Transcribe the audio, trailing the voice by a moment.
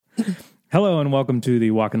Hello and welcome to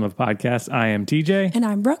the Walk and Love podcast. I am TJ. And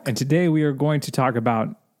I'm Brooke. And today we are going to talk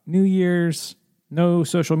about New Year's, no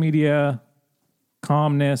social media,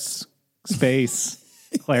 calmness, space,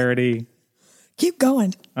 clarity. Keep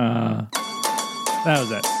going. That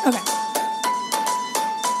was it. Okay.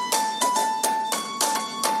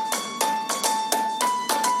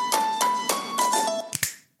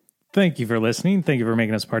 Thank you for listening. Thank you for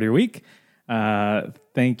making us part of your week.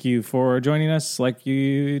 Thank you for joining us like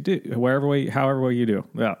you do, however way you do.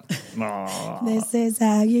 Yeah. This is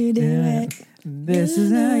how you do it. This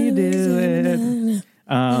is how you do it. This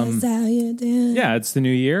is how you do it. Yeah, it's the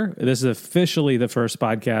new year. This is officially the first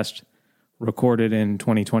podcast recorded in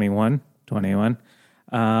 2021. That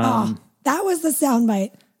was the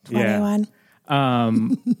soundbite. 21.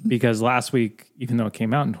 Because last week, even though it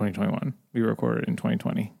came out in 2021, we recorded in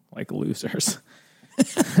 2020 like losers.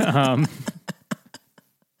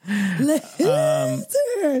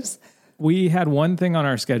 Losers. We had one thing on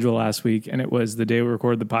our schedule last week, and it was the day we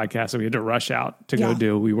recorded the podcast, so we had to rush out to go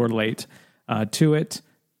do. We were late to it,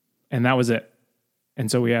 and that was it. And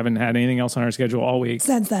so we haven't had anything else on our schedule all week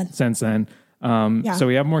Since then. So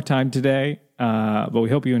we have more time today, but we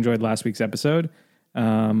hope you enjoyed last week's episode.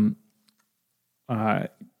 I'm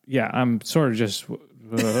sort of just...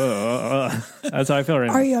 that's how I feel right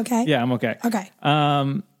now. Are you okay? Yeah, I'm okay. Okay.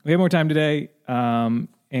 We have more time today,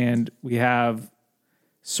 and we have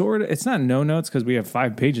sort of, it's not no notes because we have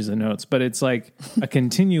 5 pages of notes, but it's like a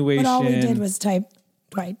continuation. But all we did was type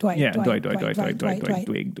Dwight. Dwig.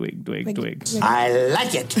 I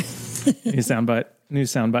like it. New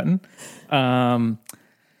sound button.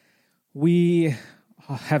 We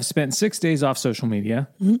have spent 6 days off social media.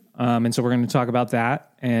 And so we're going to talk about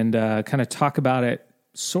that and kind of talk about it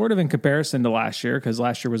sort of in comparison to last year, because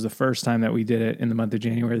last year was the first time that we did it in the month of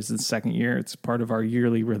January. This is the second year. It's part of our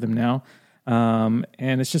yearly rhythm now. And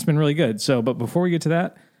it's just been really good. So, but before we get to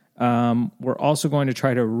that, we're also going to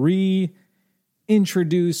try to reinvigorate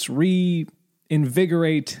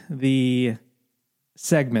the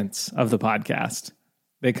segments of the podcast.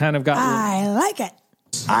 They kind of got... I like it.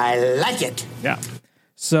 I like it. Yeah.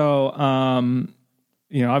 So,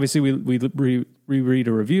 obviously we read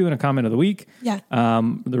a review and a comment of the week. Yeah.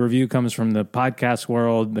 The review comes from the podcast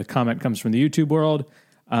world. The comment comes from the YouTube world.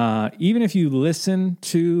 Even if you listen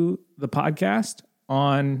to the podcast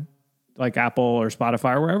on like Apple or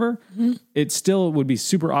Spotify or wherever, it still would be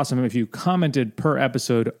super awesome if you commented per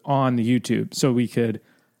episode on the YouTube so we could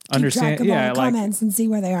understand. Keep track of all the comments and see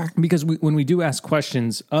where they are. Because when we do ask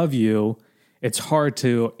questions of you, it's hard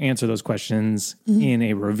to answer those questions in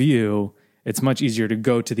a review. It's much easier to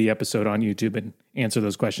go to the episode on YouTube and answer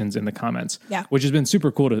those questions in the comments, which has been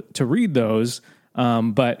super cool to read those.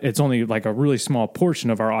 But it's only like a really small portion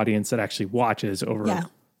of our audience that actually watches over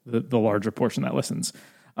the larger portion that listens.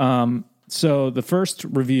 So the first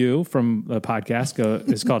review from the podcast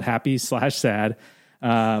is called Happy/Sad.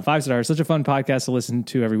 5 stars. Such a fun podcast to listen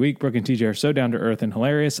to every week. Brooke and TJ are so down to earth and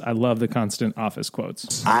hilarious. I love the constant office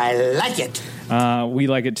quotes. I like it. We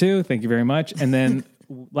like it too. Thank you very much. And then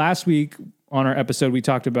last week on our episode, we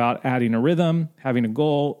talked about adding a rhythm, having a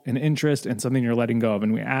goal, an interest, and something you're letting go of.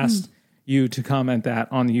 And we asked you to comment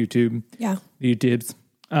that on the YouTube. Yeah. The YouTubes.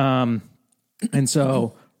 And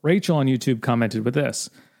so Rachel on YouTube commented with this.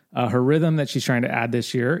 Her rhythm that she's trying to add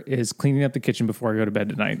this year is cleaning up the kitchen before I go to bed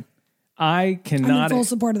tonight. I cannot I'm in full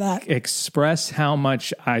support of that. Express how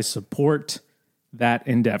much I support that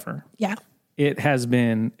endeavor. Yeah.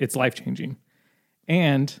 It's life-changing.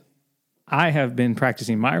 And I have been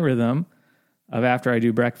practicing my rhythm of after I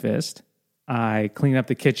do breakfast, I clean up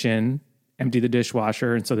the kitchen, empty the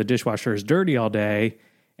dishwasher, and so the dishwasher is dirty all day,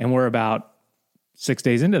 and we're about 6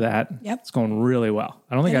 days into that. Yep. It's going really well.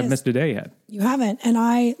 I don't think I've missed a day yet. You haven't. And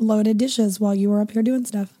I loaded dishes while you were up here doing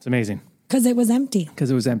stuff. It's amazing. Because it was empty.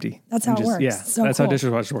 That's how it works. Yeah, so that's cool. how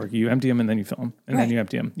dishwashers work. You empty them and then you fill them, and then you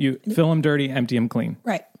empty them. You fill them dirty, empty them clean.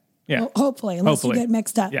 Right. Yeah. Well, hopefully, unless you get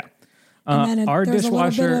mixed up. Yeah. And then Our there's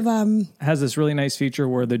dishwasher a little bit of, has this really nice feature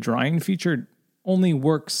where the drying feature only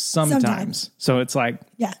works sometimes. So it's like,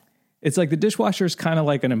 it's like the dishwasher is kind of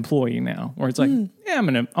like an employee now, where it's like,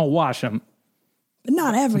 I'll wash them. But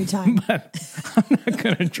not every time. But I'm not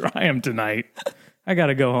going to dry them tonight. I got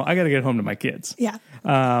to go home. I got to get home to my kids. Yeah.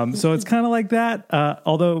 So it's kind of like that.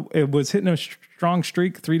 Although it was hitting a strong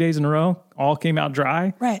streak 3 days in a row, all came out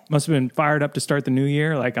dry. Right. Must have been fired up to start the new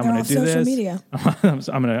year. Like, I'm going to do this. Social media. I'm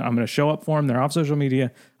going to show up for them. They're off social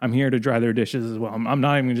media. I'm here to dry their dishes as well. I'm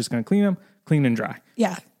not even just going to clean them, clean and dry.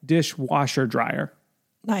 Yeah. Dishwasher dryer.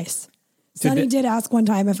 Nice. Sunny did ask one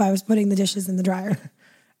time if I was putting the dishes in the dryer.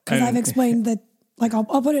 Because I've explained that, like, I'll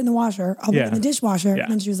put it in the washer. I'll put it in the dishwasher. Yeah.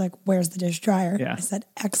 And then she was like, where's the dish dryer? Yeah. I said,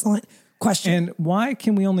 excellent. question. And why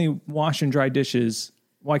can we only wash and dry dishes?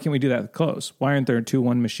 Why can't we do that with clothes? Why aren't there a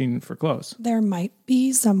 2-1 machine for clothes? There might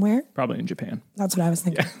be somewhere. Probably in Japan. That's what I was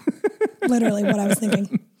thinking. Yeah. Literally what I was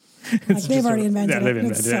thinking. Like they've already invented it. They've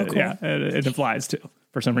invented it's so it. cool. Yeah, and it flies too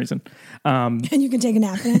for some reason. And you can take a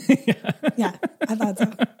nap in it. Yeah, I thought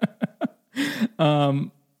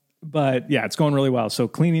so. But yeah, it's going really well. So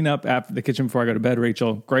cleaning up after the kitchen before I go to bed,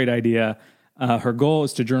 Rachel, great idea. Her goal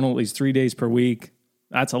is to journal at least 3 days per week.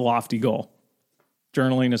 That's a lofty goal.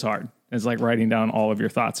 Journaling is hard. It's like writing down all of your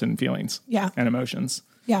thoughts and feelings and emotions.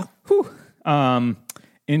 Yeah. Whew.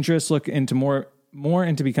 Interests, look into more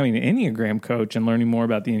into becoming an Enneagram coach and learning more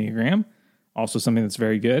about the Enneagram. Also something that's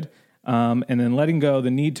very good. And then letting go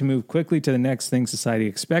the need to move quickly to the next thing society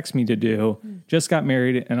expects me to do. Just got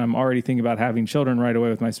married and I'm already thinking about having children right away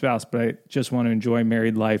with my spouse, but I just want to enjoy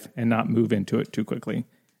married life and not move into it too quickly.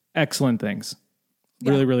 Excellent things.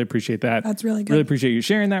 Really, really appreciate that. That's really good. Really appreciate you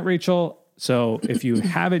sharing that, Rachel. So if you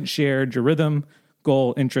haven't shared your rhythm,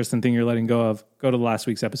 goal, interest, and thing you're letting go of, go to last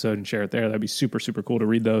week's episode and share it there. That'd be super, super cool to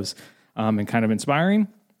read those and kind of inspiring.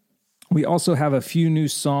 We also have a few new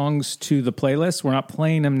songs to the playlist. We're not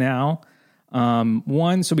playing them now.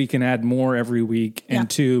 One, so we can add more every week, and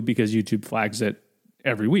two, because YouTube flags it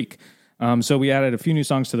every week. So we added a few new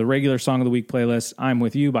songs to the regular Song of the Week playlist. I'm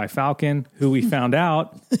With You by Falcon, who we found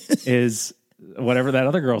out is whatever that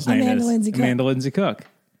other girl's name is. Amanda Lindsay Cook.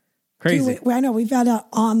 Crazy. Dude, I know. We found out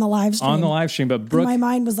on the live stream. But Brooke... my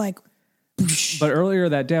mind was like... But earlier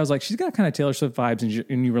that day, I was like, she's got kind of Taylor Swift vibes.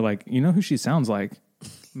 And you were like, you know who she sounds like?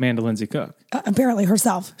 Amanda Lindsay Cook. Apparently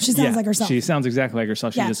herself. She sounds like herself. She sounds exactly like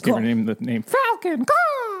herself. She just gave her the name Falcon.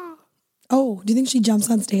 Oh, do you think she jumps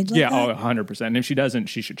on stage like that? Yeah, 100%. And if she doesn't,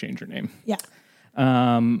 she should change her name. Yeah.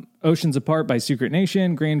 Oceans Apart by Secret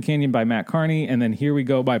Nation, Grand Canyon by Matt Carney, and then Here We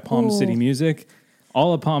Go by Palm City Music.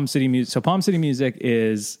 All of Palm City Music. So Palm City Music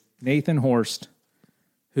is Nathan Horst,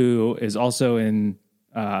 who is also in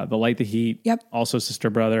The Light the Heat. Yep. Also Sister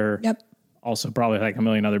Brother. Yep. Also probably like a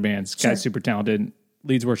million other bands. Guy's super talented.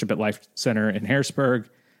 Leads worship at Life Center in Harrisburg.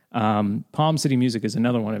 Palm City Music is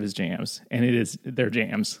another one of his jams, and they're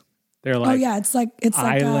jams. They're like it's like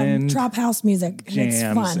trap house music, and jams,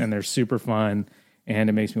 it's fun, and they're super fun, and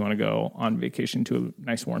it makes me want to go on vacation to a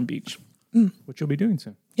nice warm beach, which you'll be doing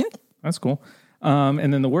soon. Yeah, that's cool.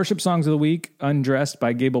 And then the worship songs of the week: "Undressed"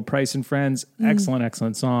 by Gable Price and Friends,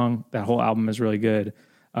 excellent song. That whole album is really good.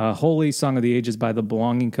 Holy Song of the Ages by The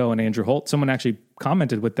Belonging Co. and Andrew Holt. Someone actually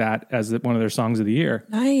commented with that as one of their songs of the year.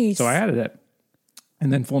 Nice. So I added it.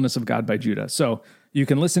 And then Fullness of God by Judah. So you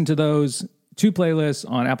can listen to those two playlists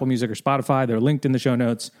on Apple Music or Spotify. They're linked in the show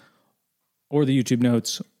notes or the YouTube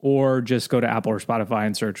notes, or just go to Apple or Spotify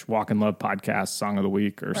and search Walk in Love Podcast, Song of the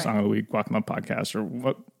Week, or Song of the Week, Walk in Love Podcast,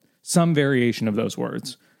 or some variation of those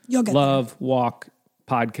words. You'll get Love, there. Walk,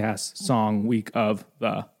 Podcast, Song, Week of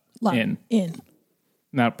the Love. In.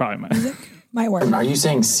 Not probably my word. Are you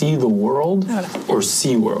saying see the world or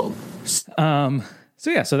sea world?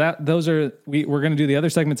 So those are we're going to do the other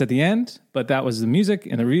segments at the end, but that was the music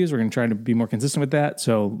and the reviews. We're going to try to be more consistent with that.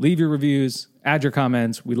 So leave your reviews, add your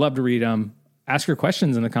comments. We'd love to read them. Ask your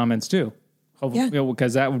questions in the comments too. Hopefully,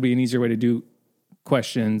 because that would be an easier way to do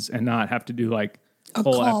questions and not have to do like a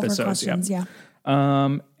whole call episodes. For questions, yeah.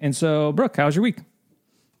 And so, Brooke, how was your week?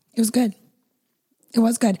 It was good. It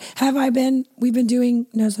was good. We've been doing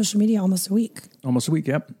no social media almost a week. Almost a week,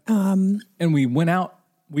 yep. And we went out,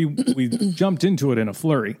 we jumped into it in a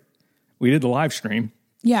flurry. We did the live stream.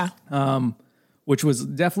 Yeah. Which was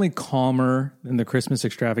definitely calmer than the Christmas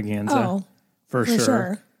extravaganza. Oh, for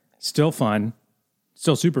sure. Still fun.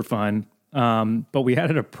 Still super fun. But we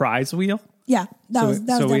added a prize wheel. Yeah, that was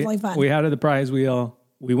definitely fun. We added the prize wheel.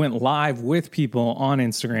 We went live with people on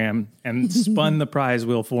Instagram and spun the prize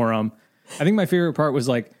wheel for them. I think my favorite part was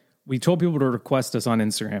like, we told people to request us on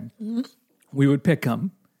Instagram. Mm-hmm. We would pick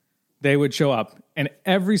them. They would show up and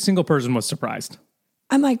every single person was surprised.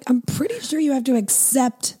 I'm like, I'm pretty sure you have to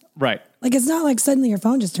accept. Right. Like, it's not like suddenly your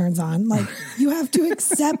phone just turns on. Like you have to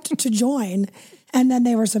accept to join. And then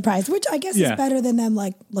they were surprised, which I guess is better than them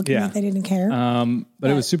like looking like they didn't care. But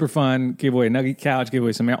it was super fun. Gave away a Nugget couch, gave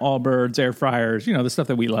away some Allbirds, air fryers, the stuff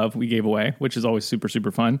that we love, we gave away, which is always super,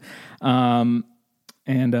 super fun.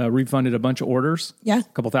 And refunded a bunch of orders. Yeah. A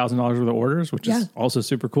couple $1,000 worth of orders, which is also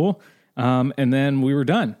super cool. And then we were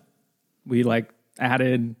done. We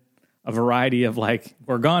added a variety of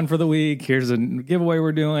we're gone for the week. Here's a giveaway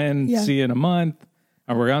we're doing. Yeah. See you in a month.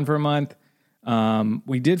 Or we're gone for a month.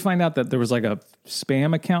 We did find out that there was a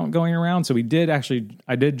spam account going around. So I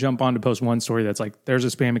did jump on to post one story that's there's a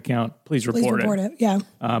spam account. Please report it. Yeah.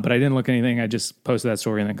 But I didn't look at anything. I just posted that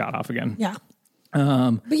story and then got off again. Yeah.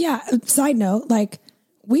 But yeah, side note,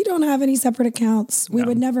 we don't have any separate accounts. We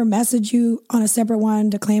would never message you on a separate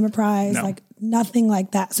one to claim a prize. No. Like nothing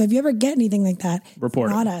like that. So if you ever get anything like that,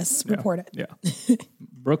 report not it. us. Report it. Yeah.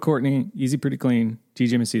 Brooke Courtney, Easy Pretty Clean,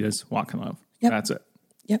 TJ Macedas, Walk in Love. Yep. That's it.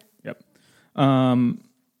 Yep.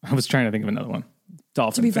 I was trying to think of another one.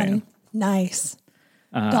 Dolphin To be fan. funny. Nice.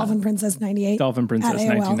 Dolphin Princess 98. Dolphin Princess at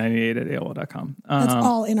AOL. 1998 at AOL.com. That's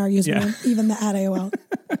all in our username, even the at AOL.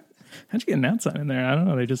 How'd you get an outside in there? I don't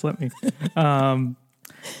know. They just let me.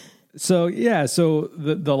 So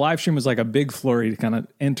the live stream was like a big flurry to kind of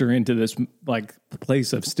enter into this like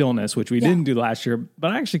place of stillness, which we didn't do last year,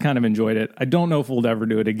 but I actually kind of enjoyed it. I don't know if we'll ever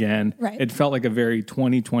do it again. Right. It felt like a very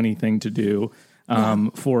 2020 thing to do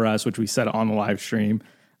for us, which we said on the live stream.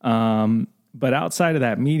 But outside of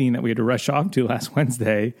that meeting that we had to rush off to last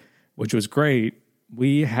Wednesday, which was great,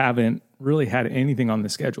 we haven't really had anything on the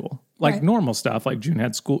schedule. Like normal stuff, like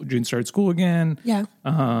June started school again. Yeah.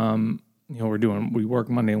 We work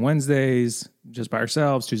Monday and Wednesdays just by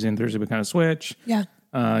ourselves. Tuesday and Thursday we kind of switch. Yeah.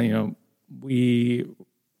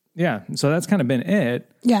 So that's kind of been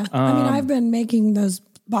it. Yeah. I've been making those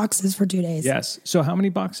boxes for 2 days. Yes. So how many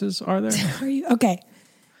boxes are there? Are you okay?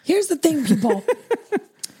 Here's the thing, people.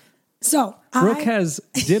 So Brooke has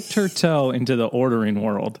dipped her toe into the ordering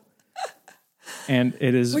world. And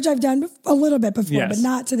it is... Which I've done a little bit before, Yes. but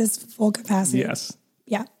not to this full capacity. Yes.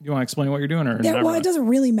 Yeah. You want to explain what you're doing? Well, it doesn't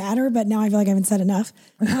really matter, but now I feel like I haven't said enough.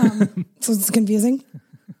 So it's confusing.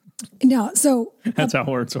 No, so... That's how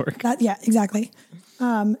words work. Yeah, exactly.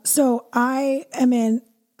 So I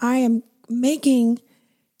am making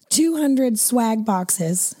 200 swag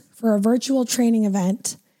boxes for a virtual training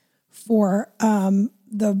event for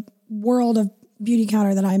the world of Beauty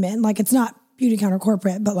Counter that I'm in. Like, it's not Beauty Counter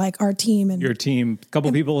corporate, but like our team and your team, a couple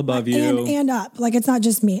people above you and up. Like, it's not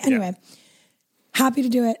just me. Anyway, happy to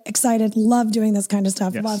do it. Excited. Love doing this kind of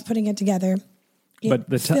stuff. Yes. Love putting it together. But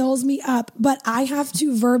It fills me up, but I have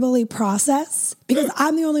to verbally process because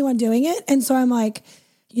I'm the only one doing it. And so I'm like,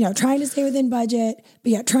 trying to stay within budget,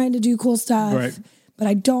 but yet trying to do cool stuff. Right. But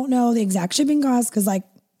I don't know the exact shipping costs because like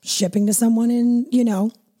shipping to someone in,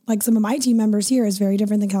 like some of my team members here is very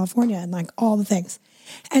different than California and like all the things.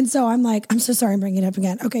 And so I'm like, I'm so sorry I'm bringing it up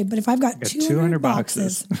again. Okay, but if I've got 200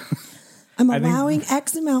 boxes, I'm allowing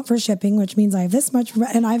X amount for shipping, which means I have this much.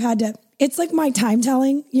 And I've had to, it's like my time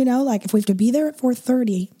telling, like if we have to be there at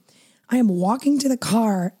 4:30, I am walking to the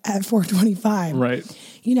car at 4:25. Right.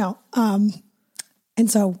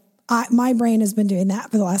 And so my brain has been doing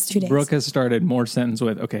that for the last 2 days. Brooke has started more sentence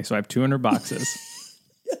with, okay, so I have 200 boxes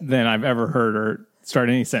than I've ever heard her start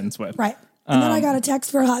any sentence with. Right. And then I got a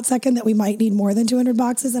text for a hot second that we might need more than 200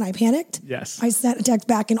 boxes, and I panicked. Yes. I sent a text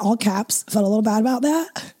back in all caps. Felt a little bad about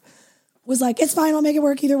that. Was like, it's fine. I'll make it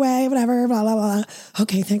work either way. Whatever. Blah blah blah.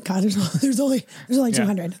 Okay, thank God. There's only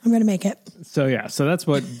 200. I'm going to make it. So that's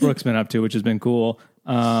what Brooke's been up to, which has been cool.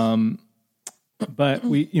 But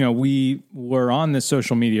we were on this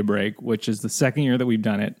social media break, which is the second year that we've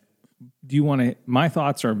done it. Do you want to? My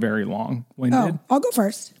thoughts are very long-winded. I'll go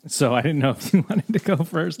first. So I didn't know if you wanted to go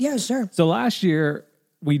first. Yeah, sure. So last year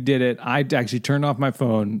we did it. I actually turned off my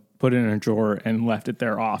phone, put it in a drawer, and left it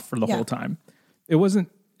there off for the whole time. It wasn't,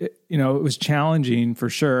 it was challenging for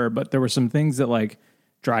sure, but there were some things that like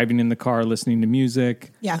driving in the car, listening to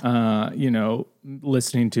music,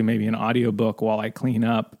 listening to maybe an audiobook while I clean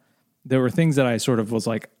up. There were things that I sort of was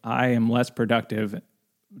like, I am less productive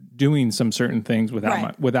doing some certain things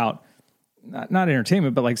without not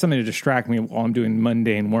entertainment, but like something to distract me while I'm doing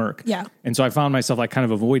mundane work. Yeah. And so I found myself like kind of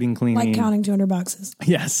avoiding cleaning. Like counting 200 boxes.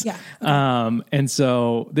 Yes. Yeah. Okay. And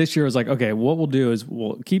so this year I was like, okay, what we'll do is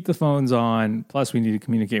we'll keep the phones on. Plus we need to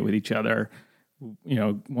communicate with each other.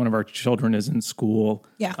 One of our children is in school.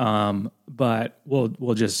 Yeah. But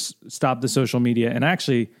we'll just stop the social media. And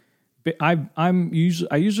actually I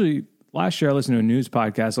usually last year I listened to a news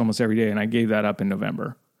podcast almost every day, and I gave that up in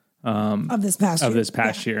November. Of this past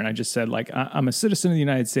year. And I just said, like, I'm a citizen of the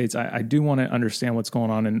United States. I do want to understand what's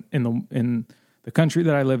going on in the country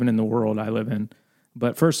that I live in the world I live in.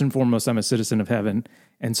 But first and foremost, I'm a citizen of heaven.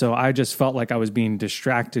 And so I just felt like I was being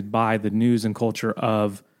distracted by the news and culture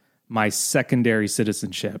of my secondary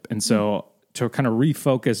citizenship. And so to kind of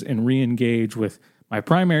refocus and re-engage with my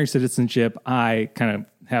primary citizenship, I kind of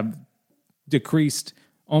have decreased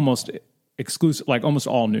almost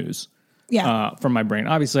all news. From my brain.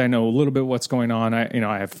 Obviously, I know a little bit what's going on.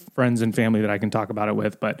 I have friends and family that I can talk about it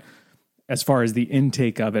with, but as far as the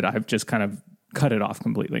intake of it, I've just kind of cut it off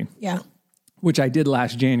completely. Yeah. Which I did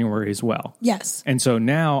last January as well. Yes. And so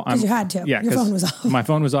now because you had to. Yeah. Your phone was off. My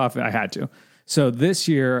phone was off. I had to. So this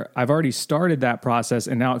year, I've already started that process,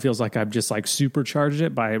 and now it feels like I've just like supercharged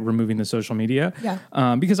it by removing the social media.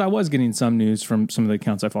 Yeah. Because I was getting some news from some of the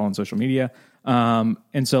accounts I follow on social media.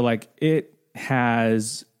 And so like it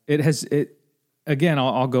has, again,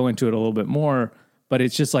 I'll go into it a little bit more, but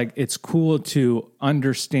it's just like, it's cool to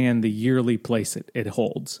understand the yearly place it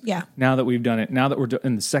holds. Yeah. Now that we've done it, now that we're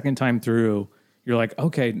in the second time through, you're like,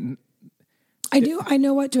 okay. I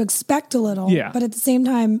know what to expect a little, but at the same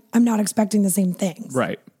time, I'm not expecting the same things.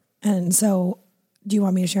 Right. And so do you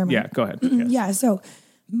want me to share mine? Yeah, go ahead. Yes. Yeah. So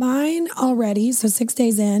mine already, so 6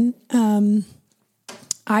 days in,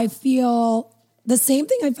 I feel the same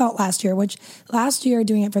thing I felt last year, which last year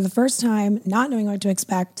doing it for the first time, not knowing what to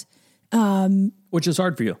expect. Which is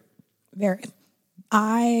hard for you. Very.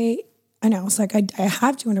 I know it's like I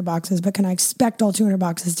have 200 boxes, but can I expect all 200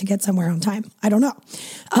 boxes to get somewhere on time? I don't know.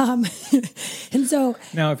 And so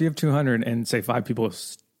now, if you have 200 and say 5 people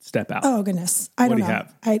step out, oh goodness, I don't know. What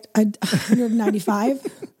do you have? I 195.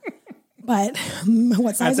 But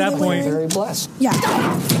what size? At that point, very blessed. Yeah,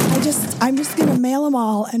 I'm just gonna mail them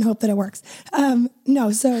all and hope that it works.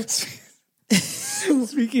 No, so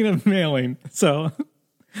speaking of mailing, so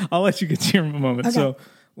I'll let you get to your moment. Okay. So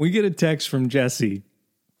we get a text from Jessie.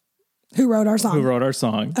 Who wrote our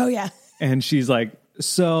song. Oh, yeah. And she's like,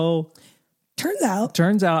 so...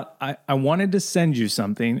 Turns out I wanted to send you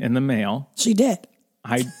something in the mail. She did.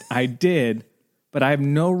 I did, but I have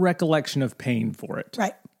no recollection of paying for it.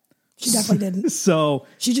 Right. She definitely didn't. So...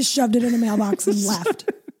 She just shoved it in the mailbox and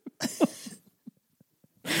left.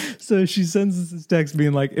 So she sends us this text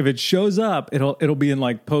being like, if it shows up, it'll be in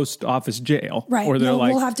like post office jail. Right. Or they're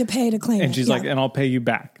like... We'll have to pay to claim it. And she's like, and I'll pay you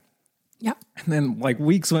back. Yeah. And then like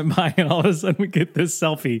weeks went by and all of a sudden we get this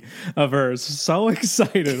selfie of her so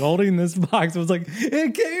excited holding this box. I was like,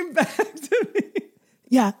 it came back to me.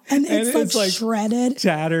 Yeah. And it's like shredded.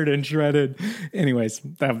 Tattered and shredded. Anyways,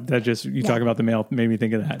 that just, you talk about the mail made me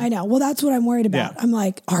think of that. I know. Well, that's what I'm worried about. Yeah. I'm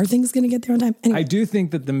like, are things going to get there on time? Anyway, I do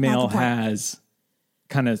think that the mail has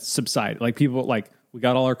kind of subsided. Like people, like we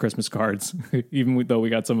got all our Christmas cards, even though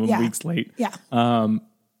we got some of them weeks late. Yeah.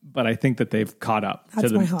 But I think that they've caught up to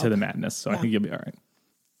the madness. So I think you'll be all right.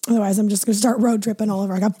 Otherwise, I'm just going to start road tripping all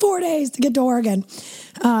over. I got 4 days to get to Oregon.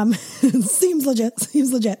 Seems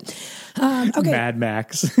legit. Okay. Mad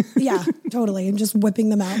Max. Yeah, totally. I'm just whipping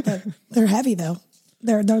them out. They're heavy though.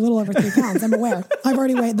 They're a little over 3 pounds. I'm aware. I've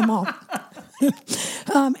already weighed them all.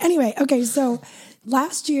 Anyway, okay. So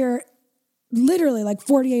last year, literally like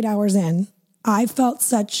 48 hours in, I felt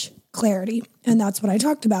such clarity. And that's what I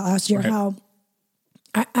talked about last year, how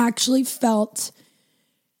I actually felt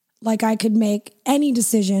like I could make any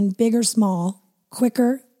decision, big or small,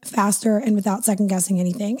 quicker, faster, and without second guessing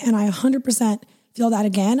anything. And I 100% feel that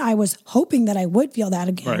again. I was hoping that I would feel that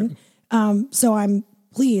again. Right. So I'm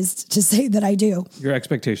pleased to say that I do. Your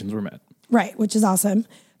expectations were met. Right, which is awesome.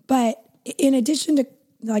 But in addition to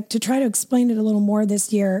like to try to explain it a little more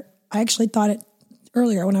this year, I actually thought it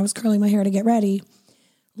earlier when I was curling my hair to get ready,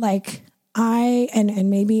 like and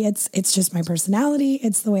maybe it's just my personality.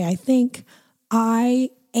 It's the way I think. I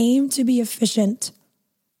aim to be efficient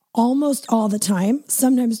almost all the time,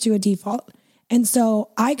 sometimes to a default. And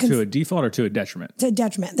so I can... To a default or to a detriment? To a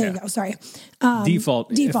detriment. There you go. Sorry.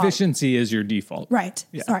 Default. Efficiency is your default. Right.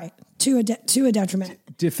 Yeah. Sorry. To a detriment.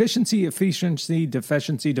 Efficiency,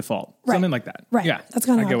 default. Right. Something like that. Right. Yeah. That's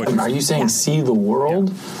kind of how Are you saying see the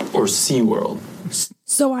world or see world?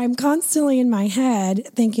 So I'm constantly in my head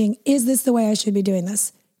thinking, is this the way I should be doing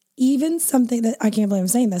this? Even something that, I can't believe I'm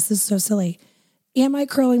saying this. This is so silly. Am I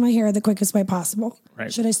curling my hair the quickest way possible?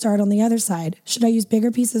 Right. Should I start on the other side? Should I use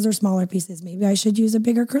bigger pieces or smaller pieces? Maybe I should use a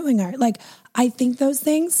bigger curling iron. Like, I think those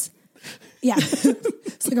things, yeah.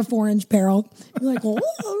 It's like a 4-inch barrel. I'm like,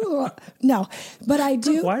 no, but I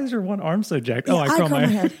do. Why is your one arm so jacked? Yeah, I curl my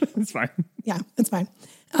hair. It's fine. Yeah, it's fine.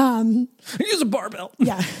 Use a barbell.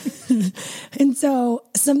 Yeah. And so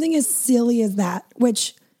something as silly as that,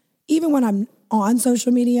 which even when I'm on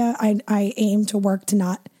social media, I aim to work to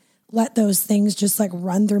not let those things just like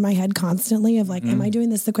run through my head constantly of like, am I doing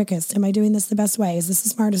this the quickest? Am I doing this the best way? Is this the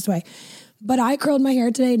smartest way? But I curled my hair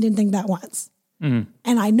today and didn't think that once. And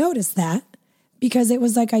I noticed that because it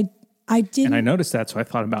was like, I didn't. And I noticed that. So I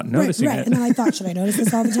thought about noticing it. And then I thought, should I notice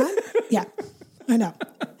this all the time? Yeah, I know.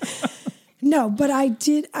 No, but I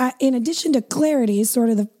did. In addition to clarity, sort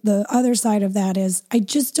of the other side of that is I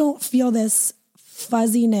just don't feel this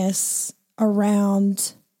fuzziness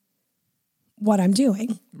around what I'm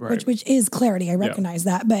doing, which is clarity. I recognize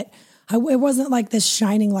that, but it wasn't like this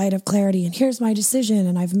shining light of clarity and here's my decision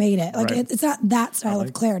and I've made it. Like it's not that style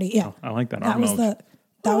of clarity. Yeah. I like that. That was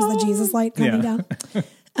the Jesus light coming down.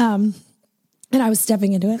 And I was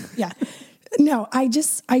stepping into it. Yeah. No, I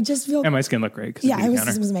just feel. And my skin looked great. Yeah, it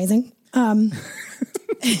was amazing. I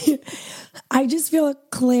just feel a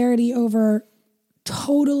clarity over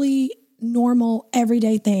totally normal,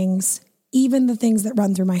 everyday things, even the things that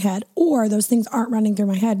run through my head, or those things aren't running through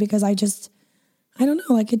my head because I don't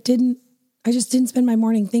know, like I just didn't spend my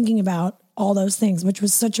morning thinking about all those things, which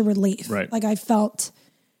was such a relief. Right. Like I felt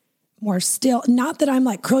more still. Not that I'm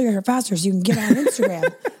like, curl your hair faster so you can get on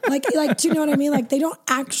Instagram. like, do you know what I mean? Like they don't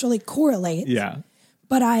actually correlate. Yeah.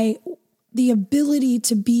 But the ability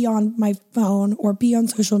to be on my phone or be on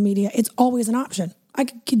social media, it's always an option. I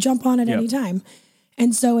could jump on it any time.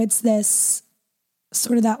 And so it's this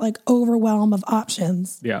sort of that like overwhelm of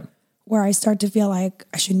options. Yeah. Where I start to feel like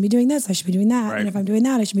I shouldn't be doing this. I should be doing that. Right. And if I'm doing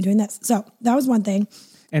that, I should be doing this. So that was one thing.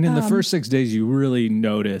 And in the first 6 days, you really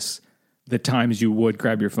notice the times you would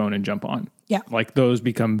grab your phone and jump on. Yeah. Like those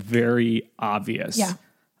become very obvious. Yeah.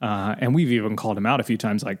 And we've even called him out a few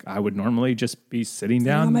times. Like I would normally just be sitting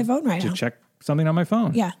down on my phone right to now. check something on my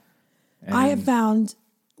phone. Yeah. I have found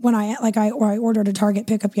when I ordered a Target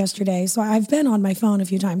pickup yesterday. So I've been on my phone a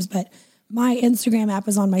few times, but my Instagram app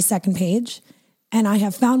is on my second page. And I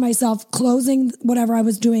have found myself closing whatever I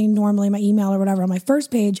was doing normally, my email or whatever, on my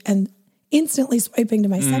first page and instantly swiping to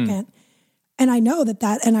my second. And I know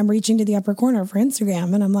that and I'm reaching to the upper corner for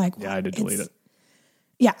Instagram. And I'm like, Yeah, I did delete it.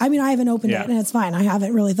 Yeah, I mean, I haven't opened it and it's fine. I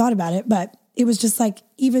haven't really thought about it, but it was just like,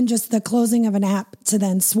 even just the closing of an app to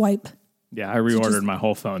then swipe. Yeah, I reordered my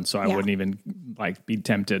whole phone so I wouldn't even like be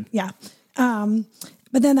tempted. Yeah.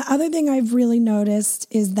 But then the other thing I've really noticed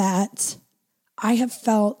is that I have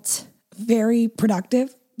felt very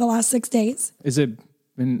productive the last 6 days. Have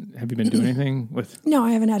you been doing anything with? No,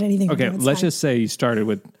 I haven't had anything. Okay, let's just say you started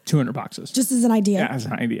with 200 boxes. Just as an idea. Yeah, as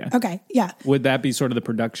an idea. Okay, yeah. Would that be sort of the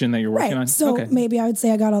production that you're working on? So maybe I would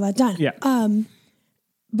say I got all that done. Yeah.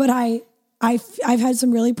 But I've had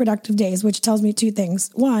some really productive days, which tells me two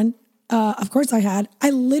things. One, of course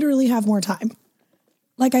I literally have more time.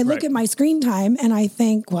 Like I look at my screen time and I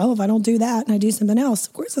think, well, if I don't do that and I do something else,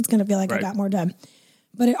 of course it's going to feel like I got more done.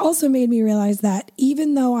 But it also made me realize that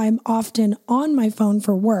even though I'm often on my phone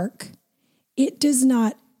for work, it does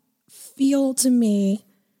not feel to me,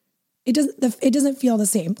 it doesn't feel the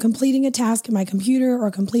same. Completing a task in my computer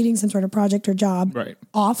or completing some sort of project or job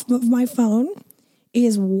off of my phone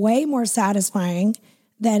is way more satisfying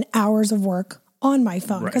than hours of work on my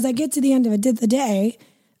phone. Because I get to the end of the day,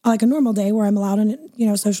 like a normal day where I'm allowed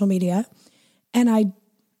on, social media, and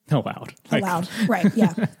allowed, right?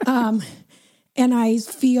 Yeah. And I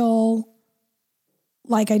feel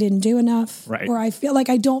like I didn't do enough, or I feel like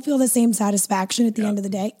I don't feel the same satisfaction at the end of the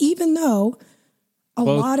day, even though a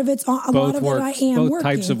lot of it I am working. Both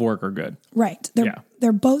types of work are good. Right.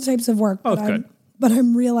 They're both types of work. Both good. But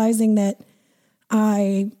I'm realizing that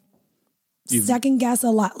I second guess a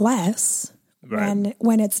lot less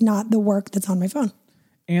when it's not the work that's on my phone.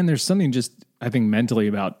 And there's something just, I think, mentally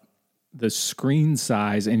about the screen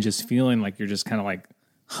size and just feeling like you're just kind of like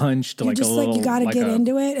hunched, you're like just a little, you got to get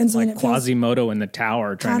into it, and so like then it feels Quasimodo in the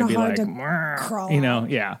tower trying to be like, crawl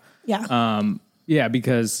yeah,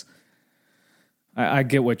 because I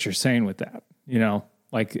get what you're saying with that.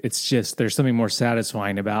 Like it's just there's something more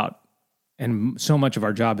satisfying about, and so much of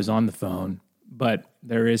our job is on the phone, but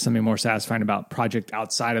there is something more satisfying about project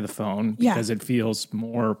outside of the phone because it feels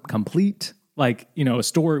more complete. Like a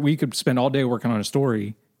story, we could spend all day working on a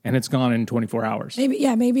story. And it's gone in 24 hours.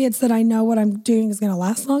 Maybe it's that I know what I'm doing is going to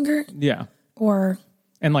last longer. Yeah.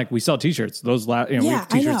 And like we sell t-shirts. Those we have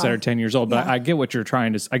t-shirts that are 10 years old, but I get what you're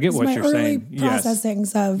trying to, I get what you're saying.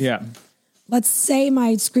 Processings of, let's say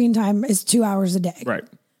my screen time is 2 hours a day. Right.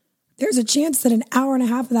 There's a chance that an hour and a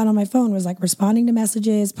half of that on my phone was like responding to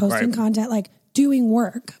messages, posting content, like doing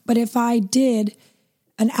work. But if I did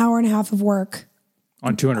an hour and a half of work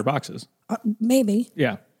on 200 boxes, maybe.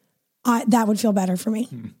 Yeah. That would feel better for me.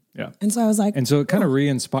 Yeah. And so I was like, and so it kind of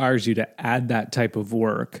re-inspires you to add that type of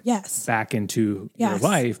work back into your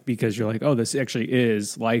life, because you're like, oh, this actually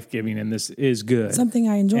is life-giving and this is good. Something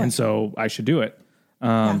I enjoy. And so I should do it.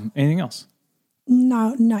 Anything else?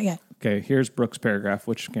 No, not yet. Okay. Here's Brooke's paragraph.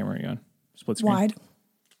 Which camera are you on? Split screen. Wide.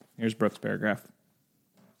 Here's Brooke's paragraph.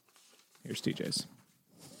 Here's TJ's.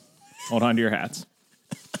 Hold on to your hats.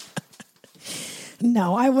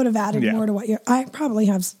 No, I would have added more to I probably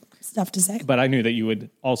have stuff to say. But I knew that you would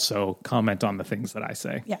also comment on the things that I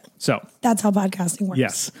say. Yeah. So that's how podcasting works.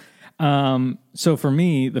 Yes. So for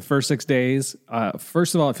me, the first 6 days,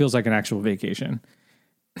 first of all, it feels like an actual vacation.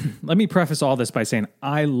 Let me preface all this by saying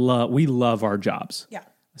we love our jobs. Yeah.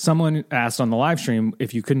 Someone asked on the live stream,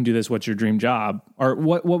 if you couldn't do this, what's your dream job? Or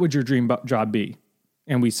what would your dream job be?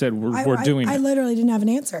 And we said, we're doing it. I literally didn't have an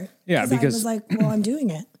answer. Yeah, because I was like, well, I'm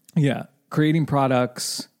doing it. Yeah. creating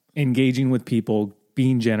products, engaging with people,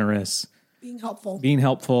 being generous, being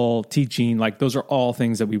helpful, teaching, like those are all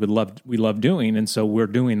things that we love doing. And so we're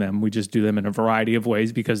doing them. We just do them in a variety of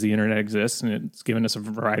ways because the internet exists and it's given us a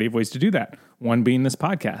variety of ways to do that. One being this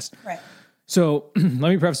podcast. Right. So let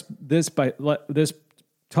me preface this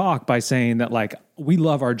talk by saying that like we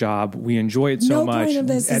love our job, we enjoy it so much. No point of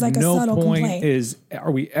this is like a subtle complaint.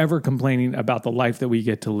 Are we ever complaining about the life that we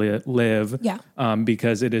get to live? Yeah.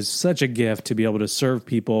 Because it is such a gift to be able to serve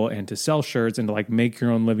people and to sell shirts and to like make your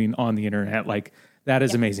own living on the internet. Like that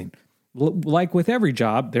is amazing. Like with every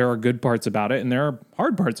job, there are good parts about it and there are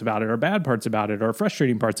hard parts about it or bad parts about it or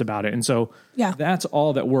frustrating parts about it. And so that's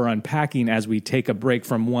all that we're unpacking as we take a break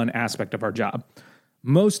from one aspect of our job.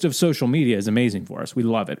 Most of social media is amazing for us. We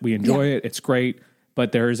love it. We enjoy it. It's great.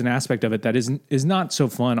 But there is an aspect of it that is not so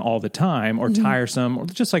fun all the time or tiresome or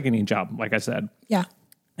just like any job, like I said. Yeah.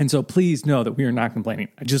 And so please know that we are not complaining.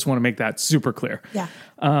 I just want to make that super clear. Yeah.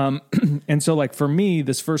 And so like for me,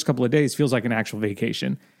 this first couple of days feels like an actual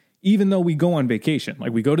vacation, even though we go on vacation.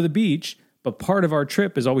 Like we go to the beach, but part of our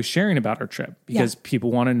trip is always sharing about our trip because people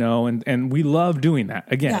want to know. And we love doing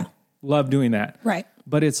that. Again, love doing that. Right.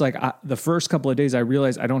 But it's like the first couple of days, I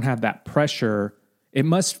realized I don't have that pressure. It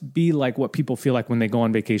must be like what people feel like when they go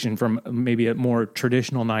on vacation from maybe a more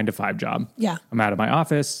traditional 9-to-5 job. Yeah. I'm out of my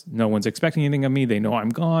office. No one's expecting anything of me. They know I'm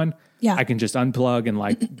gone. Yeah. I can just unplug and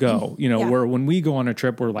like go, where when we go on a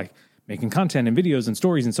trip, we're like making content and videos and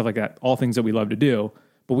stories and stuff like that, all things that we love to do,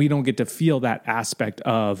 but we don't get to feel that aspect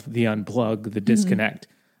of the unplug, the disconnect,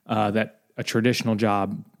 that a traditional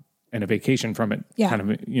job and a vacation from it kind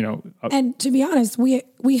of, And to be honest,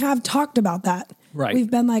 we have talked about that. Right.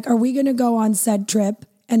 We've been like, are we going to go on said trip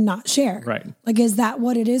and not share? Right. Like, is that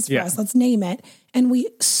what it is for us? Let's name it. And we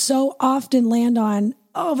so often land on,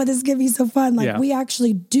 oh, but this is going to be so fun. Like we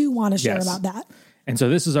actually do want to share about that. And so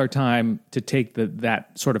this is our time to take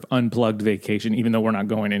that sort of unplugged vacation, even though we're not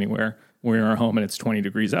going anywhere. We're in our home and it's 20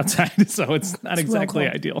 degrees outside. So it's not exactly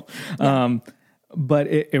ideal. Yeah. But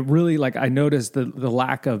it really, like, I noticed the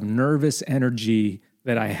lack of nervous energy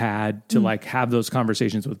that I had to like have those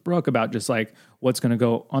conversations with Brooke about just like what's going to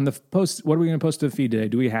go on the post. What are we going to post to the feed today?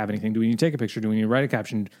 Do we have anything? Do we need to take a picture? Do we need to write a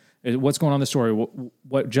caption? What's going on in the story?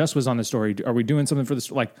 What just was on the story? Are we doing something for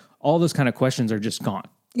this? Like all those kind of questions are just gone.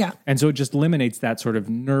 Yeah. And so it just eliminates that sort of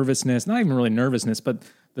nervousness, not even really nervousness, but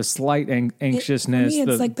the slight anxiousness, it's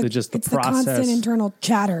the process. The constant internal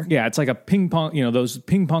chatter. Yeah, it's like a ping pong, those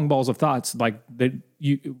ping pong balls of thoughts, like that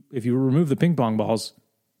if you remove the ping pong balls,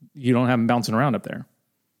 you don't have them bouncing around up there.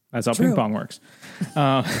 That's how ping pong works.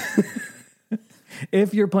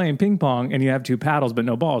 If you're playing ping pong and you have 2 paddles but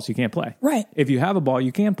no balls, you can't play. Right. If you have a ball,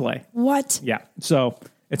 you can play. What? Yeah. So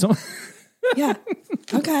it's yeah.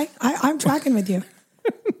 Okay. I'm tracking with you.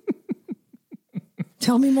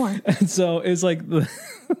 Tell me more. And so it's like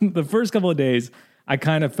the first couple of days, I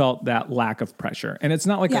kind of felt that lack of pressure. And it's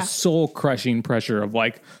not like a soul crushing pressure of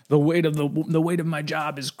like the weight of my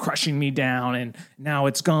job is crushing me down and now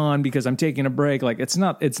it's gone because I'm taking a break. Like it's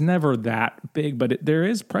never that big, but there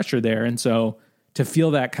is pressure there. And so to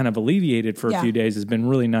feel that kind of alleviated for a few days has been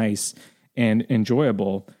really nice and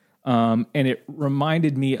enjoyable. And it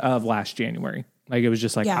reminded me of last January. Like it was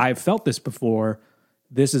just like, I've felt this before.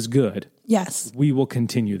 This is good. Yes. We will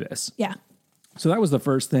continue this. Yeah. So that was the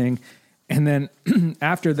first thing. And then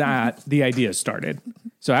after that, the ideas started.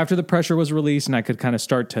 So after the pressure was released and I could kind of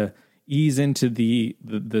start to ease into the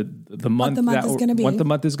month, what the month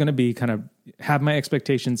is going to be, kind of have my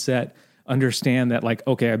expectations set, understand that like,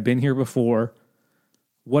 okay, I've been here before.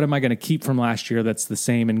 What am I going to keep from last year that's the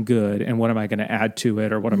same and good? And what am I going to add to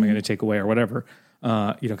it? Or what am I going to take away or whatever?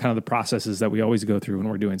 Kind of the processes that we always go through when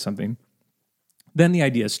we're doing something. Then the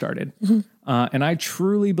ideas started. And I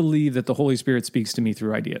truly believe that the Holy Spirit speaks to me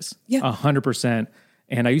through ideas. 100%.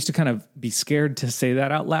 And I used to kind of be scared to say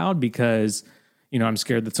that out loud because, I'm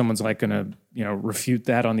scared that someone's like going to, refute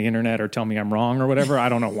that on the internet or tell me I'm wrong or whatever. I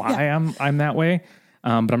don't know why I'm that way. But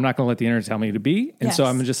I'm not going to let the internet tell me to be. And so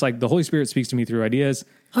I'm just like, the Holy Spirit speaks to me through ideas.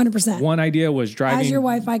 100%. One idea was driving. As your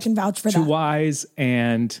wife, I can vouch for that. To Wise,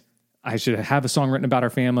 and I should have a song written about our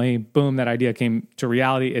family. Boom, that idea came to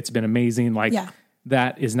reality. It's been amazing. Like,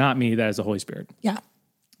 that is not me. That is the Holy Spirit. Yeah.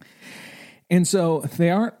 And so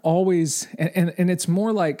they aren't always, and it's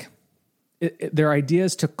more like they're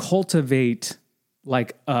ideas to cultivate,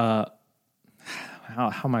 like, how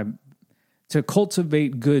am I, to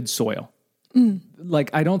cultivate good soil.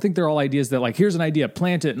 Like, I don't think they're all ideas that like, here's an idea,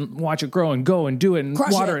 plant it and watch it grow and go and do it and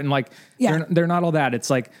water it. And like, they're not all that.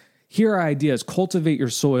 It's like, here are ideas, cultivate your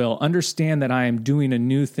soil, understand that I am doing a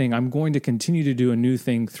new thing. I'm going to continue to do a new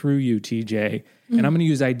thing through you, TJ. And I'm going to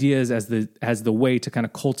use ideas as the way to kind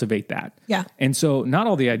of cultivate that. Yeah. And so not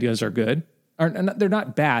all the ideas are good. They're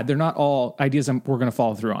not bad. They're not all ideas we're going to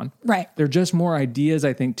follow through on. Right. They're just more ideas,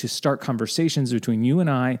 I think, to start conversations between you and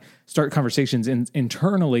I, start conversations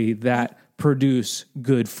internally that produce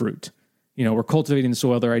good fruit. We're cultivating the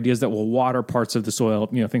soil. There are ideas that will water parts of the soil,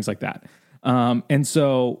 things like that. And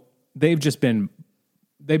so they've been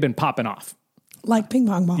popping off. Like ping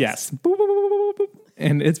pong balls. Yes. Boop, boop, boop, boop, boop.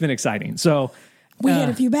 And it's been exciting. So we hit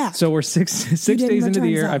a few back. So we're six days into the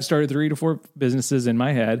year. I've started 3 to 4 businesses in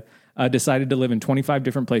my head. Decided to live in 25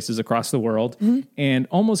 different places across the world and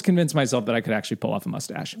almost convinced myself that I could actually pull off a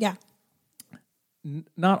mustache. Yeah.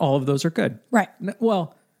 Not all of those are good. Right.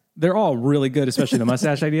 Well, they're all really good, especially the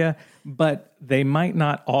mustache idea, but they might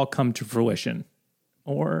not all come to fruition.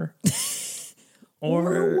 Or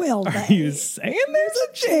will are they? you saying there's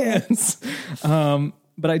a chance?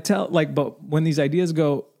 But when these ideas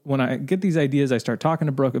when I get these ideas, I start talking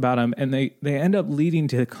to Brooke about them, and they end up leading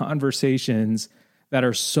to conversations that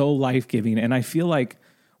are so life-giving. And I feel like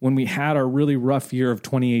when we had our really rough year of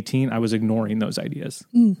 2018, I was ignoring those ideas.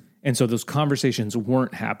 And so those conversations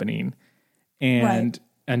weren't happening. And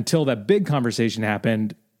until that big conversation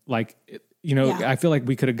happened, I feel like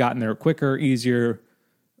we could have gotten there quicker, easier,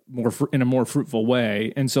 in a more fruitful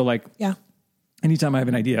way. And so anytime I have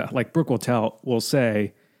an idea, like Brooke will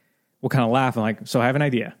say, we'll kind of laugh and like, so I have an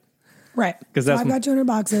idea. Right. Because I've got 200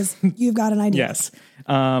 boxes. You've got an idea. Yes.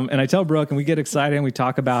 And I tell Brooke and we get excited and we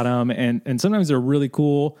talk about them and sometimes they're really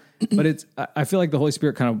cool, but I feel like the Holy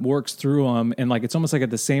Spirit kind of works through them. And like, it's almost like at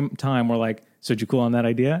the same time we're like, so did you cool on that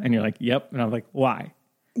idea? And you're like, yep. And I'm like, why?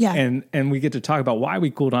 Yeah. And we get to talk about why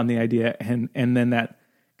we cooled on the idea. And then that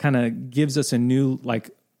kind of gives us a new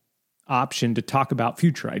option to talk about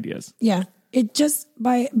future ideas. Yeah. It just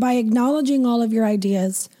by acknowledging all of your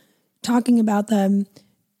ideas, talking about them,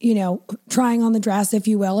 trying on the dress, if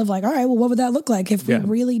you will, of like, all right, well, what would that look like if we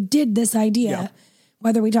really did this idea,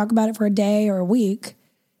 whether we talk about it for a day or a week,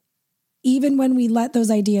 even when we let those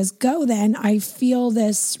ideas go, then I feel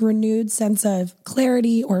this renewed sense of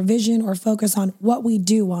clarity or vision or focus on what we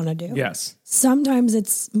do want to do. Yes. Sometimes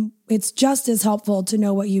it's just as helpful to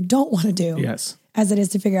know what you don't want to do. Yes. As it is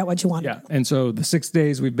to figure out what you want to do. And so the 6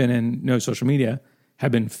 days we've been in no social media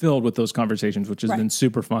have been filled with those conversations, which has been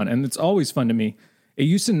super fun. And it's always fun to me. It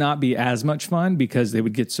used to not be as much fun because they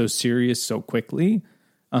would get so serious so quickly.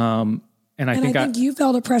 And I think you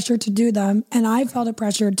felt a pressure to do them, and I felt a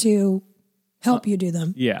pressure to help you do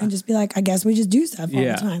them. Yeah. And just be like, I guess we just do stuff all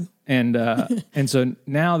the time. And so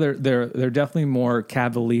now they're definitely more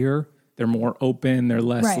cavalier. They're more open. They're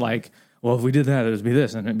less like, well, if we did that, it would be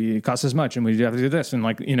this, and it costs as much, and we have to do this, and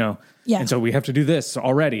and so we have to do this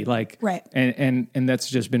already, and that's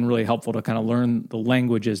just been really helpful to kind of learn the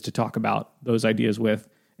languages to talk about those ideas with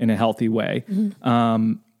in a healthy way.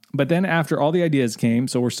 But then after all the ideas came,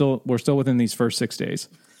 so we're still within these first 6 days.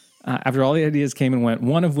 After all the ideas came and went,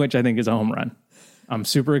 one of which I think is a home run. I'm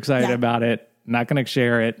super excited about it. Not going to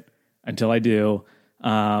share it until I do,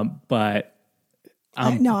 but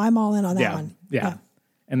I'm all in on that one. Yeah.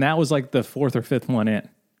 And that was like the 4th or 5th one in.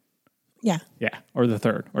 Yeah. Yeah. Or the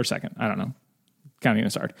 3rd or 2nd. I don't know. Counting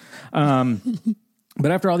is hard.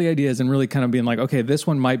 But after all the ideas and really kind of being like, okay, this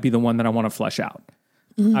one might be the one that I want to flesh out.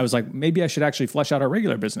 I was like, maybe I should actually flesh out our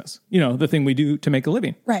regular business. The thing we do to make a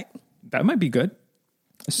living. Right. That might be good.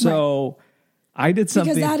 So I did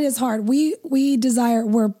something. Because that is hard. We desire,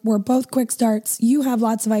 we're both quick starts. You have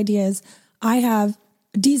lots of ideas. I have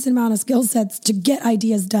a decent amount of skill sets to get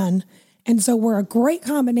ideas done. And so we're a great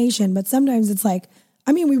combination, but sometimes it's like,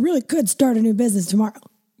 we really could start a new business tomorrow.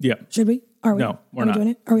 Yeah. Should we? Are we? No, we're not doing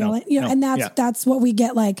it? Are we all in? And that's what we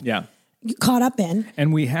get caught up in.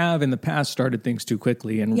 And we have in the past started things too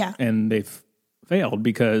quickly and they've failed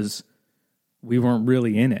because we weren't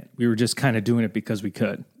really in it. We were just kind of doing it because we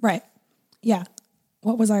could. Right. Yeah.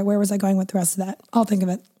 Where was I going with the rest of that? I'll think of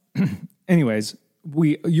it. Anyways,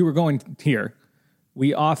 you were going here.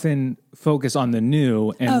 We often focus on the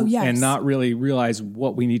new and not really realize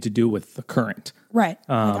what we need to do with the current. Right.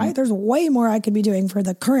 There's way more I could be doing for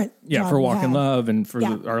the current. Yeah, for Walk in Love and for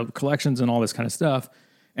our collections and all this kind of stuff.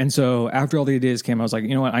 And so after all the ideas came, I was like,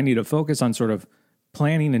 you know what? I need to focus on sort of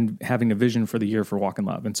planning and having a vision for the year for Walk in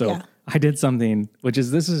Love. And so I did something, this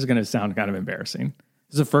is going to sound kind of embarrassing.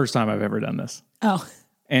 This is the first time I've ever done this. Oh.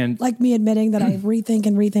 And like me admitting that I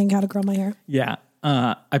rethink how to curl my hair. Yeah.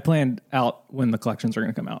 I planned out when the collections are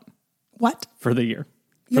going to come out. What? For the year.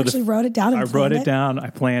 You actually wrote it down? I wrote it down. I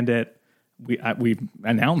planned it. We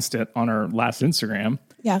announced it on our last Instagram.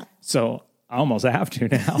 Yeah. So I almost have to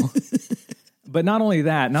now. But not only did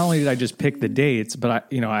I just pick the dates, but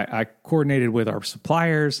I coordinated with our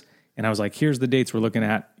suppliers, and I was like, here's the dates we're looking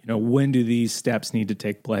at. When do these steps need to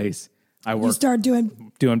take place? You start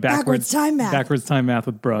doing backwards time math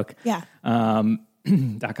with Brooke. Yeah.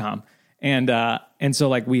 .com. And so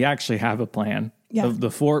like we actually have a plan. Yeah.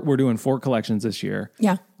 We're doing 4 collections this year.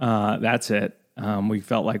 Yeah. That's it. We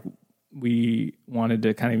felt like we wanted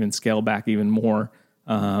to kind of even scale back even more.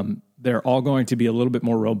 They're all going to be a little bit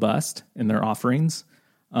more robust in their offerings.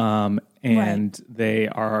 And they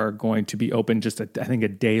are going to be open just I think a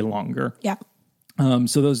day longer. Yeah.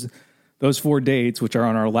 So those 4 dates, which are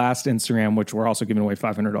on our last Instagram, which we're also giving away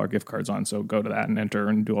 $500 gift cards on. So go to that and enter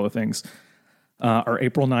and do all the things. Are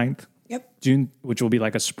April 9th. Yep. June, which will be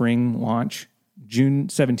like a spring launch. June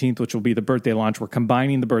 17th, which will be the birthday launch. We're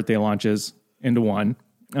combining the birthday launches into one.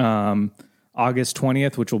 August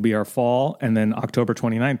 20th, which will be our fall. And then October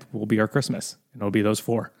 29th will be our Christmas. And it'll be those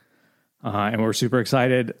 4. And we're super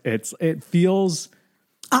excited. It feels...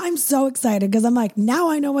 I'm so excited because I'm like, now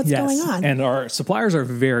I know what's going on. And our suppliers are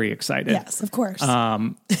very excited. Yes, of course.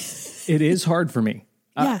 It is hard for me.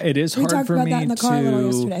 It is hard for me to... We talked about that in the car a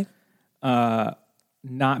little yesterday.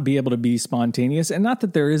 Not be able to be spontaneous, and not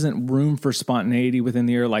that there isn't room for spontaneity within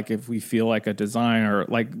the year. Like if we feel like a design or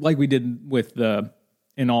like we did with the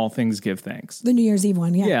In All Things Give Thanks, the New Year's Eve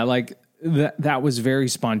one. Yeah. Like that was very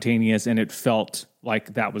spontaneous, and it felt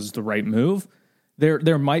like that was the right move.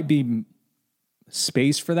 There might be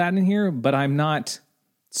space for that in here, but I'm not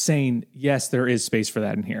saying yes, there is space for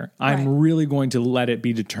that in here. I'm really going to let it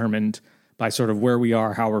be determined by sort of where we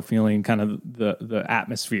are, how we're feeling, kind of the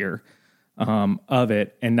atmosphere of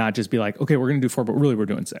it, and not just be like, okay, we're going to do 4, but really we're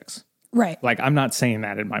doing 6. Right. Like I'm not saying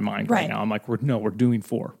that in my mind right now. I'm like, we're doing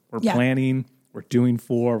 4. We're planning, we're doing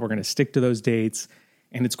 4. We're going to stick to those dates,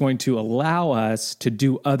 and it's going to allow us to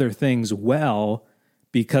do other things well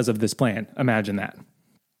because of this plan. Imagine that.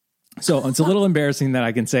 So it's a little embarrassing that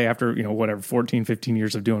I can say after, 14, 15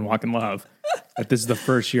 years of doing Walk in Love, that this is the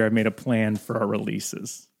first year I made a plan for our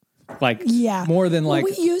releases. Like, more than like...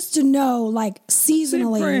 we used to know, like,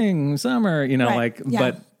 seasonally. Spring, summer,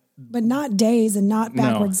 but not days and not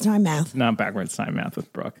backwards time math. Not backwards time math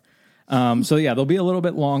with Brooke. So they'll be a little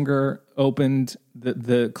bit longer opened.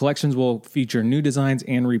 The collections will feature new designs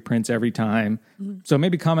and reprints every time. Mm-hmm. So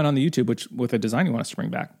maybe comment on the YouTube with a design you want us to bring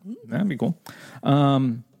back. Mm-hmm. That'd be cool.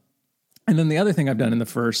 And then the other thing I've done in the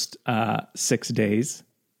first 6 days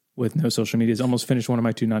with no social media is almost finished one of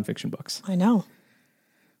my 2 nonfiction books. I know.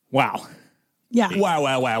 Wow. Yeah.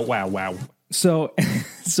 Wow. So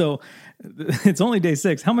it's only day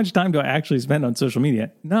 6. How much time do I actually spend on social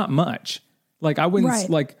media? Not much. Like I wouldn't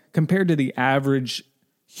like compared to the average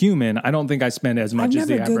human, I don't think I spend as much as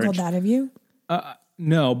the average. I've never Googled that. Have you?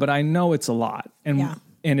 No, but I know it's a lot.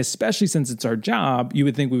 And especially since it's our job, you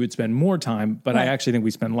would think we would spend more time, but I actually think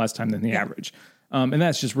we spend less time than the average. And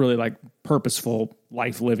that's just really like purposeful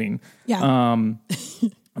life living. Yeah.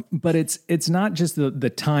 But it's not just the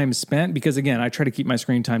time spent, because again, I try to keep my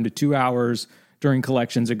screen time to 2 hours. During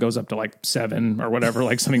collections, it goes up to like 7 or whatever,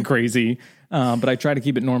 like something crazy. But I try to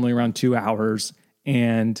keep it normally around 2 hours.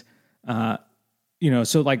 And,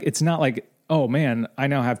 so like, it's not like, oh man, I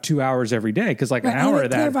now have 2 hours every day. Cause like an hour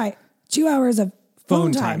of that. Clarify, 2 hours of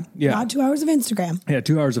phone time. Yeah. Not 2 hours of Instagram. Yeah.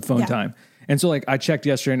 2 hours of phone time. And so like I checked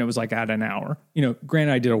yesterday and it was like at an hour.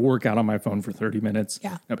 Granted, I did a workout on my phone for 30 minutes.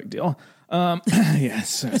 Yeah. No big deal.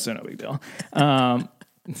 Yes. So no big deal.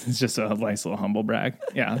 It's just a nice little humble brag.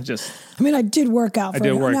 Yeah. I did work out for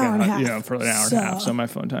an hour and a half. For an hour and a half. So my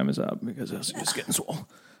phone time is up because it's just getting swole.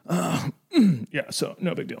 So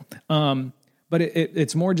no big deal. But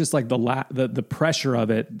it's more just like the pressure of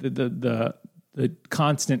it, the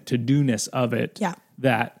constant to-do-ness of it. Yeah.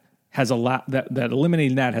 That has allowed that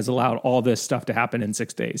eliminating that has allowed all this stuff to happen in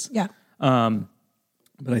 6 days. Yeah.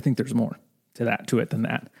 But I think there's more to it than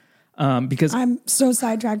that. Because I'm so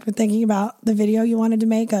sidetracked with thinking about the video you wanted to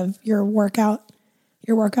make of your workout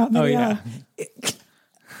video. Oh, yeah.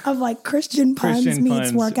 Of like Christian puns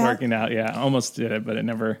meets workout. Working out. Yeah. I almost did it, but it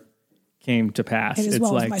never came to pass. It is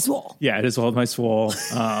well with my swole. Yeah. It is well with my swole.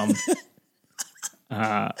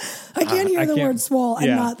 I can't hear the word swole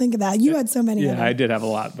and not think of that. You had so many. Yeah, I did have a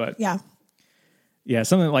lot, but yeah,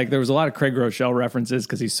 something like there was a lot of Craig Rochelle references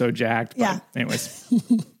because he's so jacked. But anyways,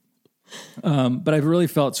 but I've really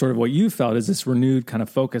felt sort of what you felt is this renewed kind of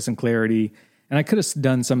focus and clarity. And I could have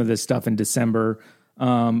done some of this stuff in December,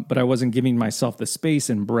 but I wasn't giving myself the space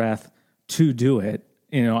and breath to do it.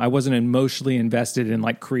 I wasn't emotionally invested in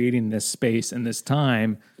like creating this space and this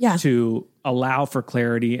time to allow for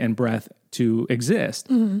clarity and breath to exist.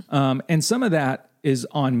 Mm-hmm. And some of that is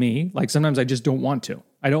on me. Like sometimes I just don't want to.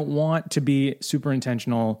 I don't want to be super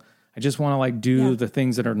intentional. I just want to like do the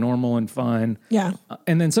things that are normal and fun. Yeah.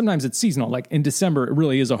 And then sometimes it's seasonal. Like in December, it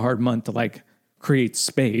really is a hard month to like create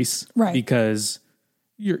space. Right. Because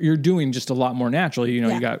you're doing just a lot more naturally. You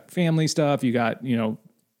know, you got family stuff, you got, you know,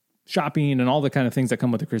 shopping and all the kind of things that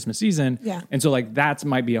come with the Christmas season. Yeah. And so like that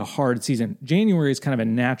might be a hard season. January is kind of a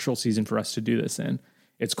natural season for us to do this in.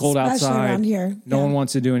 It's cold Especially outside. around here. No one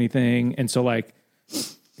wants to do anything. And so like,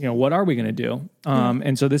 you know, what are we going to do?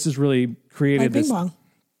 And so this has really created Like this.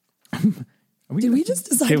 ping pong. Did we just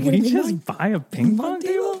decide to Did get we a ping just pong? buy a ping pong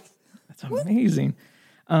table? That's amazing.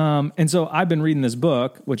 And so I've been reading this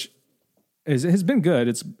book, which has been good.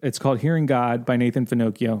 It's called Hearing God by Nathan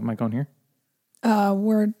Finocchio. Am I going here?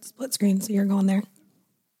 We're split screen, so you're going there.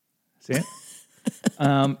 See it?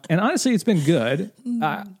 And honestly, it's been good.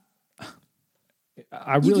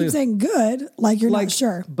 I You really keep saying good, like you're not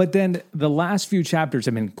sure. But then the last few chapters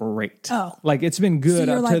have been great. Oh. Like it's been good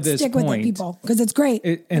So you're up like, to this stick point. with it, people, because it's great.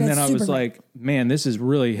 And then I was like, man, this is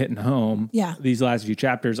really hitting home. Yeah. These last few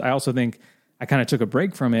chapters. I also think I kind of took a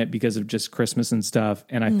break from it because of just Christmas and stuff.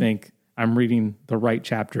 And I think I'm reading the right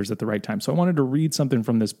chapters at the right time. So I wanted to read something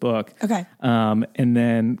from this book. Okay. And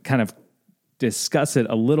then kind of discuss it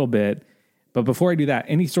a little bit. But before I do that,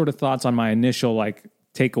 any sort of thoughts on my initial like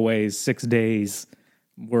takeaways, 6 days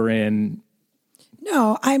we're in?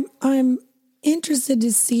 No, I'm interested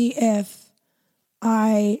to see if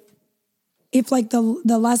like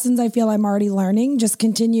the lessons I feel I'm already learning just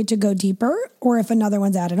continue to go deeper, or if another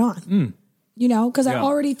one's added on. You know, because I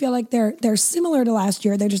already feel like they're similar to last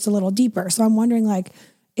year. They're just a little deeper. So I'm wondering, like,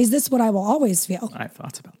 is this what I will always feel? I have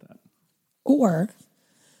thoughts about that. Or,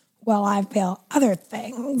 well, I feel other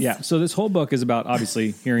things. Yeah. So this whole book is about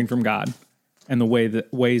obviously hearing from God and the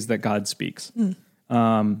ways that God speaks.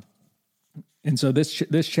 And so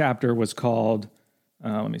this chapter was called,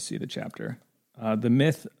 let me see the chapter, The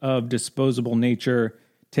Myth of Disposable Nature,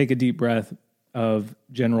 Take a Deep Breath of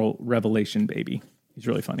General Revelation Baby. He's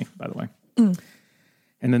really funny, by the way.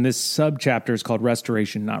 And then this sub-chapter is called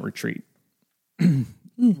Restoration, Not Retreat.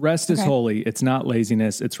 Rest is holy. It's not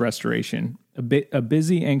laziness. It's restoration. A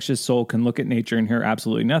busy, anxious soul can look at nature and hear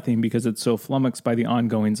absolutely nothing because it's so flummoxed by the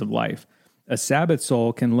ongoings of life. A Sabbath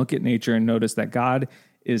soul can look at nature and notice that God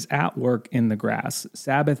is at work in the grass.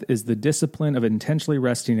 Sabbath is the discipline of intentionally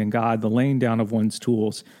resting in God, the laying down of one's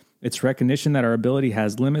tools. It's recognition that our ability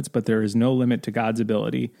has limits, but there is no limit to God's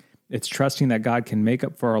ability. It's trusting that God can make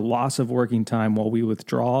up for our loss of working time while we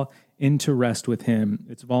withdraw into rest with Him.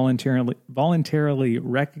 It's voluntarily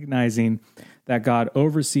recognizing that God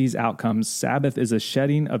oversees outcomes. Sabbath is a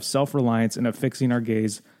shedding of self-reliance and a fixing our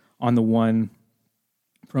gaze on the one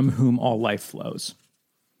from whom all life flows.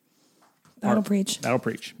 That'll preach. That'll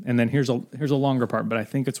preach. And then here's a longer part, but I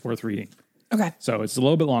think it's worth reading. Okay. So it's a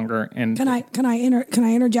little bit longer. And can I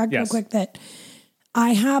interject real Yes. quick that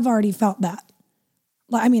I have already felt that.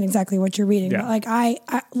 I mean, exactly what you're reading. Yeah. But like I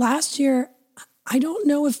last year, I don't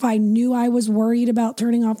know if I knew I was worried about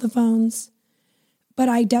turning off the phones, but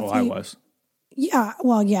I definitely I was. Yeah.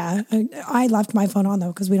 Well, yeah. I left my phone on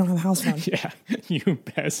though because we don't have a house phone. Yeah, you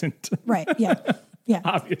peasant. Right. Yeah. Yeah.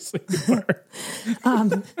 Obviously you were.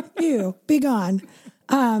 You be gone.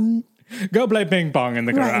 Go play ping pong in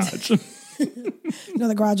the Right. garage. No,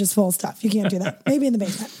 the garage is full of stuff. You can't do that. Maybe in the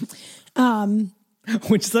basement.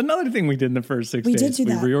 Which is another thing we did in the first 6 days. We did do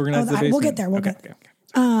that. We reorganized the basement. We'll get there. We'll get Okay.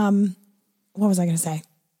 What was I going to say?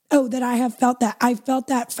 Oh, that I have felt that. I felt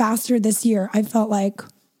that faster this year. I felt like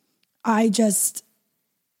I just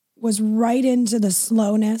was right into the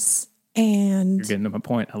slowness and You're getting to my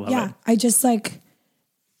point. I love it. I just like,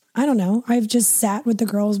 I don't know. I've just sat with the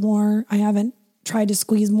girls more. I haven't tried to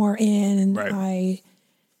squeeze more in. And Right.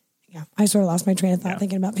 I sort of lost my train of thought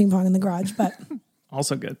thinking about ping pong in the garage, but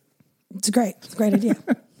Also good. it's great. It's a great idea.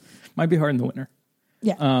 Might be hard in the winter.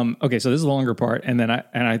 Yeah. Okay, so this is a longer part, and then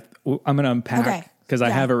I'm going to unpack because I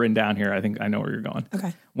Yeah. have it written down here. I think I know where you're going.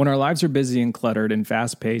 Okay. When our lives are busy and cluttered and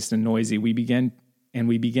fast-paced and noisy, we begin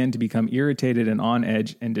to become irritated and on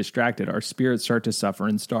edge and distracted. Our spirits start to suffer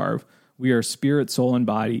and starve. We are spirit, soul, and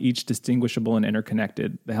body, each distinguishable and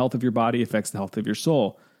interconnected. The health of your body affects the health of your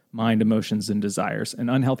soul, mind, emotions, and desires. An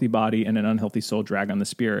unhealthy body and an unhealthy soul drag on the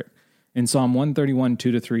spirit. In Psalm 131,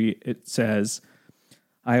 2-3, it says,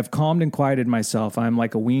 I have calmed and quieted myself. I am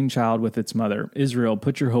like a weaned child with its mother. Israel,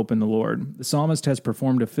 put your hope in the Lord. The psalmist has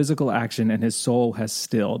performed a physical action and his soul has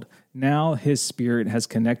stilled. Now his spirit has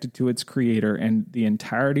connected to its creator and the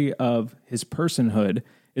entirety of his personhood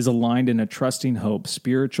is aligned in a trusting hope.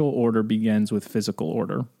 Spiritual order begins with physical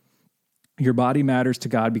order. Your body matters to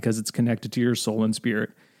God because it's connected to your soul and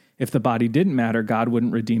spirit. If the body didn't matter, God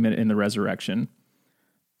wouldn't redeem it in the resurrection.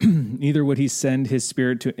 neither would he send his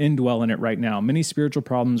spirit to indwell in it right now. Many spiritual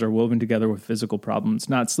problems are woven together with physical problems.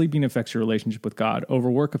 Not sleeping affects your relationship with God.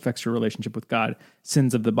 Overwork affects your relationship with God.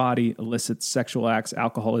 Sins of the body, illicit sexual acts,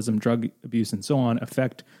 alcoholism, drug abuse, and so on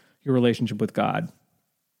affect your relationship with God.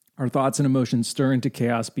 Our thoughts and emotions stir into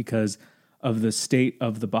chaos because of the state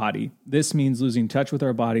of the body. This means losing touch with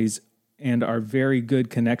our bodies, and our very good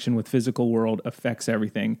connection with physical world affects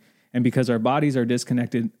everything. And because our bodies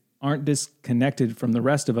aren't disconnected from the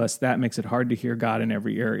rest of us, that makes it hard to hear God in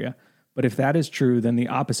every area. But if that is true, then the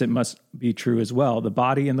opposite must be true as well. The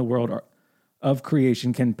body and the world of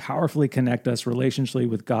creation can powerfully connect us relationally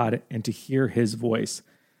with God and to hear his voice.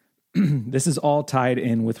 This is all tied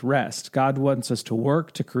in with rest. God wants us to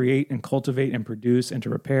work, to create and cultivate and produce and to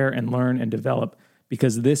repair and learn and develop,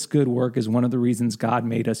 because this good work is one of the reasons God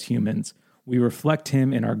made us humans. We reflect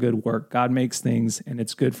him in our good work. God makes things, and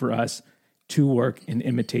it's good for us to work in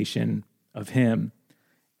imitation of him.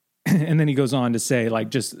 And then he goes on to say, like,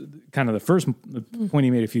 just kind of the point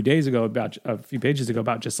he made a few pages ago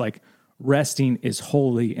about just like resting is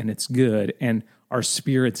holy and it's good and our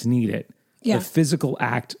spirits need it. Yeah. The physical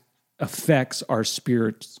act affects our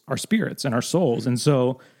spirits and our souls. And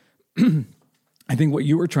so I think what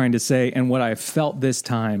you were trying to say and what I felt this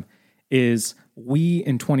time is we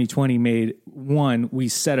in 2020 we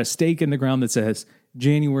set a stake in the ground that says,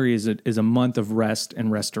 January is a month of rest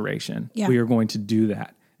and restoration. Yeah. We are going to do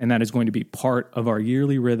that. And that is going to be part of our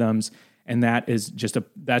yearly rhythms. And that's just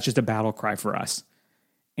a battle cry for us.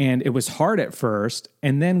 And it was hard at first.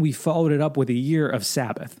 And then we followed it up with a year of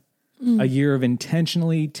Sabbath, a year of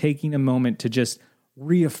intentionally taking a moment to just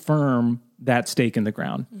reaffirm that stake in the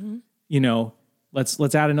ground. Mm-hmm. You know, let's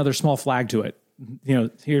add another small flag to it. You know,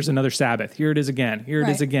 here's another Sabbath. Here it is again. Here it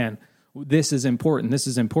is again. This is important. This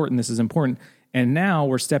is important. This is important. And now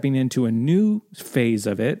we're stepping into a new phase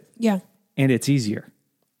of it. Yeah. And it's easier.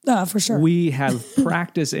 For sure. We have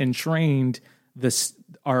practiced and trained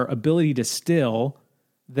our ability to still,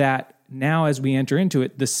 that now as we enter into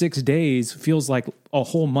it, the 6 days feels like a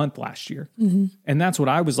whole month last year. Mm-hmm. And that's what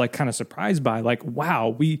I was like kind of surprised by. Like,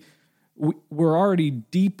 wow, we're already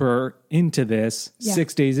deeper into this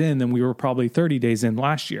 6 days in than we were probably 30 days in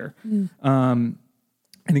last year. Mm.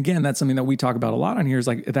 And again, that's something that we talk about a lot on here, is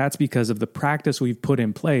like, that's because of the practice we've put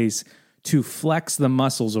in place to flex the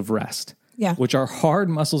muscles of rest, which are hard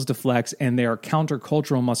muscles to flex, and they are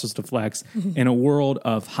countercultural muscles to flex in a world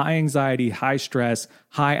of high anxiety, high stress,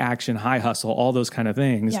 high action, high hustle, all those kind of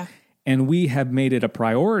things. Yeah. And we have made it a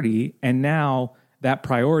priority, and now that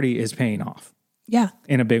priority is paying off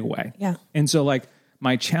in a big way. Yeah. And so like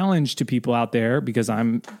my challenge to people out there, because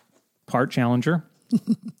I'm part challenger,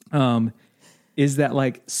 is that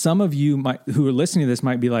like some of you who are listening to this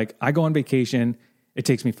might be like, I go on vacation, it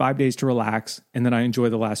takes me 5 days to relax, and then I enjoy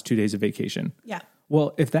the last 2 days of vacation. Yeah.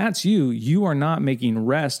 Well, if that's you are not making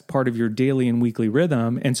rest part of your daily and weekly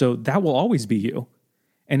rhythm, and so that will always be you.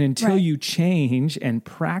 And until you change and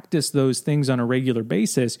practice those things on a regular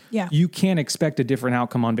basis, you can't expect a different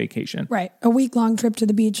outcome on vacation. Right. A week-long trip to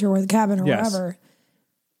the beach or the cabin or wherever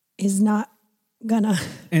is not gonna...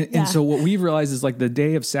 And so what we've realized is like the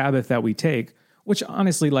day of Sabbath that we take, which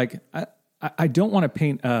honestly, like, I don't want to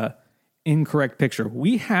paint a incorrect picture.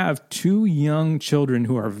 We have 2 young children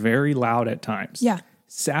who are very loud at times. Yeah.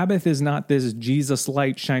 Sabbath is not this Jesus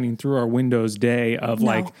light shining through our windows day of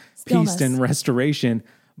stillness, peace and restoration,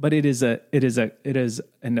 but it is a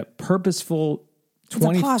purposeful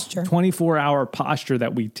 24-hour posture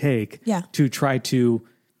that we take to try to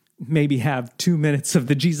maybe have 2 minutes of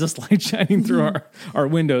the Jesus light shining through our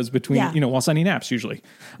windows between, while sunny naps usually.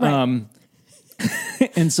 Right.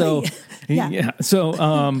 And so,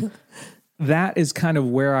 that is kind of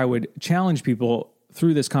where I would challenge people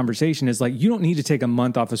through this conversation, is like, you don't need to take a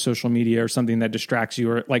month off of social media or something that distracts you,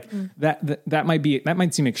 or like that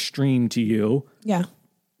might seem extreme to you. Yeah.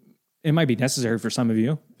 It might be necessary for some of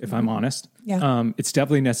you, if I'm honest. Yeah. It's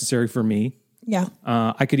definitely necessary for me. Yeah.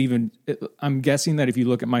 I'm guessing that if you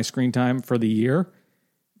look at my screen time for the year,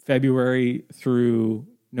 February through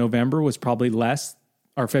November was probably less,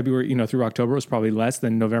 or February, through October was probably less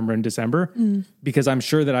than November and December, because I'm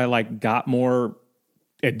sure that I like got more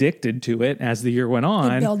addicted to it as the year went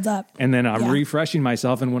on. It builds up. And then I'm refreshing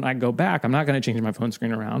myself. And when I go back, I'm not going to change my phone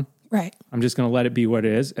screen around. Right. I'm just going to let it be what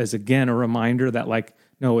it is, as again, a reminder that like,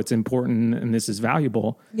 no, it's important and this is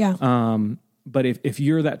valuable. Yeah. But if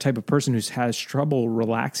you're that type of person who has trouble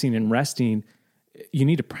relaxing and resting, you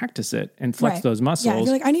need to practice it and flex those muscles. Yeah.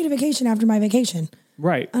 You're like, I need a vacation after my vacation.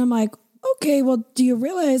 Right. And I'm like, okay, well, do you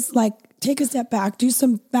realize, like, take a step back, do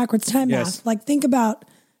some backwards time math, like think about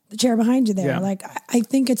the chair behind you there. Yeah. Like, I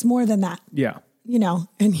think it's more than that. Yeah.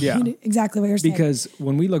 and exactly what you're saying. Because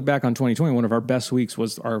when we look back on 2020, one of our best weeks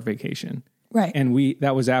was our vacation. Right. And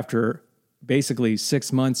that was after basically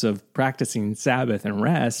 6 months of practicing Sabbath and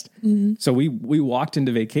rest. Mm-hmm. So we walked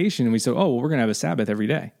into vacation and we said, oh, well, we're going to have a Sabbath every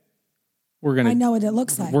day. I know what it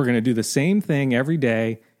looks like. We're going to do the same thing every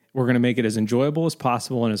day. We're going to make it as enjoyable as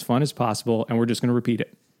possible and as fun as possible. And we're just going to repeat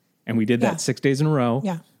it. And we did that 6 days in a row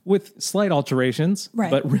with slight alterations,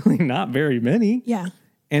 but really not very many. Yeah.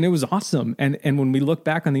 And it was awesome. And when we look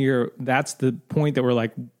back on the year, that's the point that we're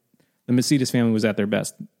like, the Macedas family was at their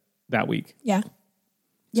best that week. Yeah.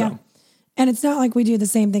 Yeah. So. And it's not like we do the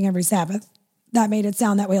same thing every Sabbath. That made it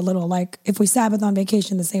sound that way a little. Like if we Sabbath on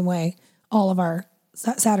vacation the same way, all of our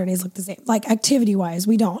Saturdays look the same. Like activity wise,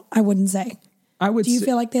 we don't, I wouldn't say. Do you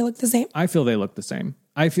feel like they look the same? I feel they look the same.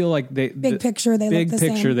 I feel like big picture, they look the same.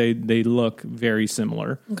 Big picture, they look very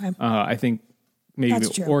similar. Okay. I think maybe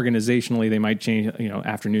organizationally they might change,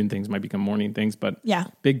 afternoon things might become morning things, but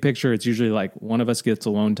big picture, it's usually like one of us gets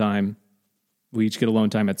alone time. We each get alone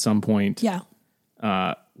time at some point. Yeah.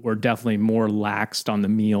 We're definitely more laxed on the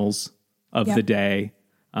meals of the day.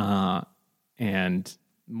 And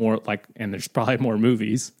more like, and there's probably more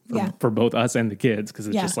movies for both us and the kids. Cause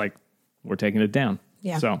it's just like, we're taking it down.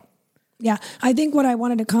 Yeah. So. Yeah. I think what I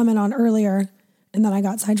wanted to comment on earlier, and then I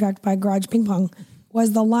got sidetracked by Garage Ping Pong,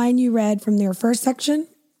 was the line you read from your first section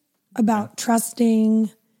about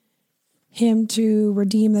trusting him to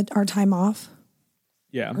redeem our time off.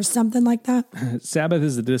 Yeah. Or something like that. Sabbath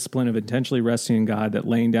is the discipline of intentionally resting in God, that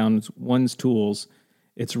laying down one's tools.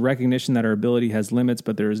 It's recognition that our ability has limits,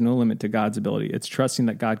 but there is no limit to God's ability. It's trusting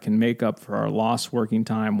that God can make up for our lost working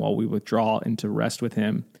time while we withdraw into rest with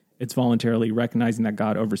him. It's voluntarily recognizing that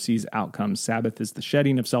God oversees outcomes. Sabbath is the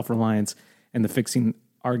shedding of self-reliance and the fixing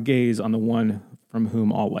our gaze on the one from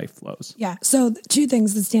whom all life flows. Yeah. So two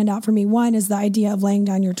things that stand out for me. One is the idea of laying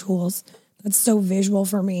down your tools. That's so visual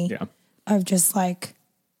for me. Yeah. Of just like,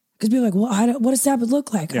 because people are like, well, what does Sabbath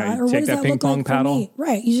look like? Yeah, or what does that ping look pong like paddle. for me?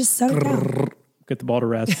 Right. You just set it down. Get the ball to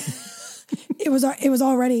rest. It was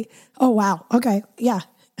already, oh, wow. Okay. Yeah.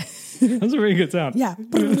 That's a very good sound. Yeah.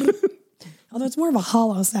 Although it's more of a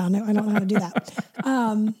hollow sound. I don't know how to do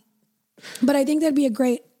that. But I think that'd be a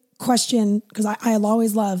great question, because I'll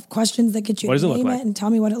always love questions that get you to name it and tell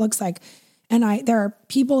me what it looks like. And there are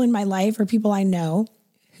people in my life or people I know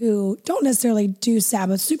who don't necessarily do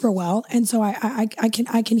Sabbath super well. And so I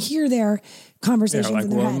can hear their conversations like, in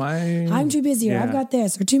their head. I'm too busy, or I've got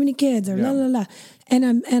this, or too many kids, or la la la.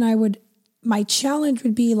 And my challenge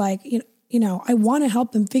would be like, I want to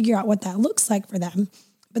help them figure out what that looks like for them.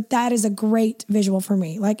 But that is a great visual for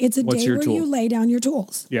me. Like it's a day where you lay down your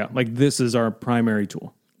tools. Yeah. Like this is our primary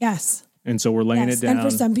tool. Yes. And so we're laying it down. And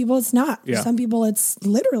for some people it's not. For some people it's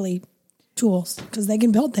literally tools, because they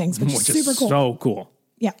can build things, which is super cool. So cool.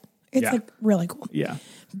 Yeah. It's like really cool. Yeah.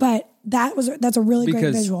 But that's a really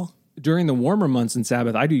great visual. During the warmer months in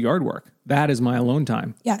Sabbath, I do yard work. That is my alone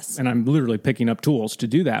time. Yes. And I'm literally picking up tools to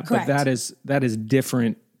do that. Correct. But that is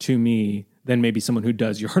different to me than maybe someone who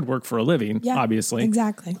does yard work for a living, obviously.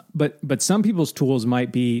 Exactly. But some people's tools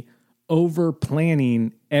might be over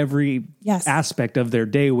planning every aspect of their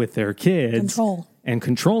day with their kids. And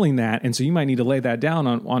controlling that. And so you might need to lay that down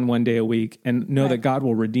on one day a week and know that God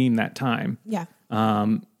will redeem that time. Yeah.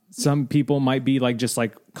 Some people might be like, just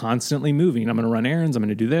like constantly moving. I'm going to run errands. I'm going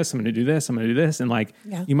to do this. I'm going to do this. I'm going to do this. And like,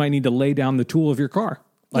 you might need to lay down the tool of your car.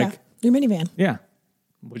 Like your minivan. Yeah.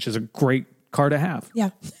 Which is a great car to have. Yeah.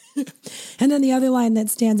 And then the other line that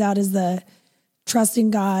stands out is the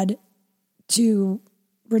trusting God to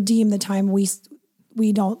redeem the time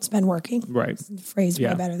we don't spend working. Right. The phrase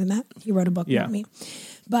way better than that. He wrote a book about me.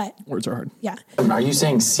 But words are hard. Yeah. Are you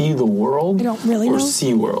saying see the world? I don't really know. Or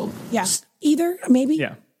see world? Yeah. Either, maybe.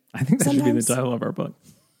 Yeah. I think that should be the title of our book.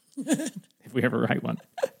 If we ever write one.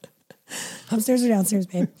 Upstairs or downstairs,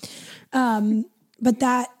 babe. But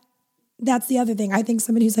that's the other thing. I think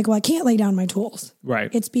somebody who's like, well, I can't lay down my tools.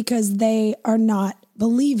 Right. It's because they are not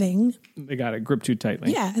believing. They got it gripped too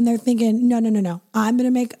tightly. Yeah. And they're thinking, no. I'm going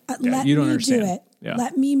to make, let me do it. Yeah.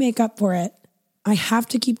 Let me make up for it. I have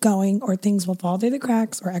to keep going or things will fall through the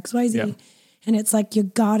cracks or X, Y, Z. Yeah. And it's like, you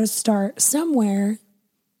got to start somewhere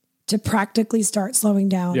to practically start slowing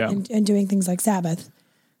down and doing things like Sabbath.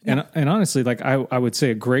 Yeah. And honestly, like I would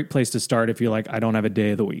say a great place to start if you're like, I don't have a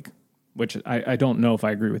day of the week, which I don't know if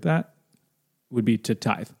I agree with that, would be to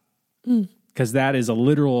tithe. Because that is a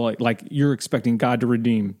literal, like you're expecting God to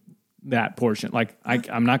redeem that portion. Like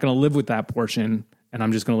I'm not going to live with that portion and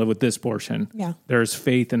I'm just going to live with this portion. Yeah. There's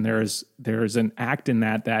faith and there's an act in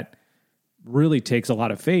that really takes a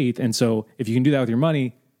lot of faith. And so if you can do that with your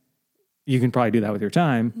money, you can probably do that with your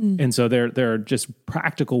time. And so there are just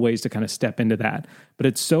practical ways to kind of step into that. But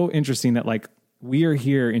it's so interesting that like we are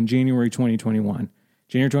here in January 2021.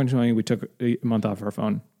 January 2020, we took a month off our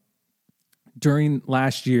phone. During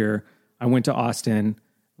last year, I went to Austin,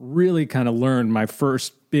 really kind of learned my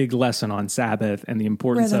first big lesson on Sabbath and the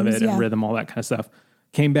importance of it and rhythm, all that kind of stuff.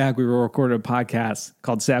 Came back, we recorded a podcast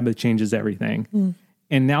called Sabbath Changes Everything.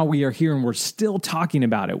 And now we are here and we're still talking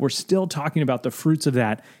about it. We're still talking about the fruits of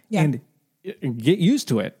that. And get used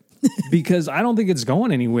to it because I don't think it's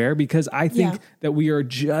going anywhere, because I think that we are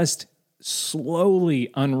just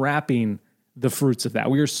slowly unwrapping the fruits of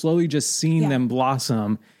that. We are slowly just seeing them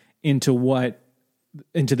blossom into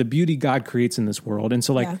the beauty God creates in this world. And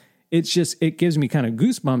so like, it gives me kind of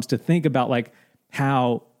goosebumps to think about like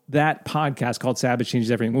how that podcast called Sabbath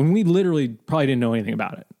Changes Everything, when we literally probably didn't know anything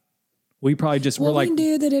about it. We probably just were like, we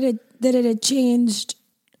knew that it had changed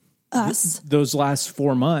us those last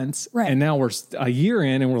 4 months. Right. And now we're a year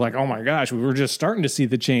in and we're like, oh my gosh, we were just starting to see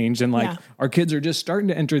the change. And like our kids are just starting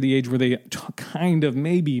to enter the age where they kind of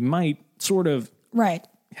maybe might sort of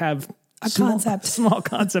have a small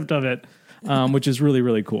concept of it, which is really,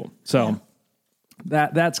 really cool. So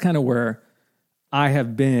that's kind of where I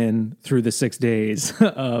have been through the 6 days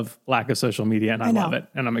of lack of social media, and I love it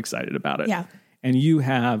and I'm excited about it. Yeah. And you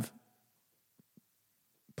have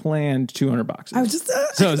planned $200. I was just,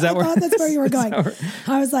 so is that I thought that's where you were going.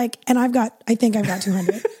 I was like, and I think I've got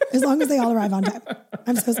 200 as long as they all arrive on time.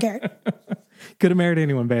 I'm so scared. Could have married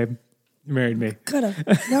anyone, babe. You married me. Could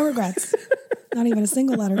have. No regrets. Not even a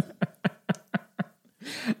single letter.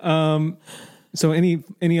 So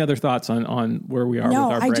any other thoughts on where we are with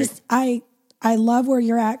our break? I love where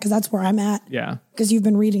you're at, because that's where I'm at. Yeah. Because you've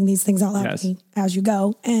been reading these things out loud to me as you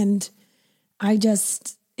go. And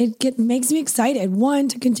it makes me excited, one,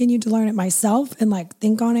 to continue to learn it myself and like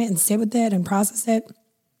think on it and sit with it and process it,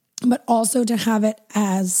 but also to have it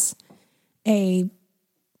as to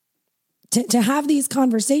have these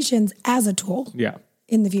conversations as a tool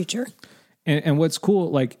in the future. And what's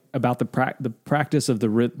cool, like about the practice of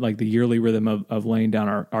the yearly rhythm of laying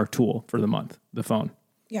down our tool for the month, the phone.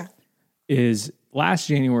 Yeah. Is last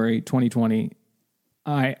January 2020,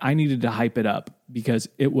 I needed to hype it up because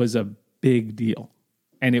it was a big deal.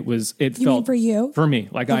 And it felt mean for you? For me.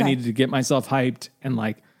 Like I needed to get myself hyped and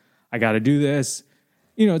like, I got to do this.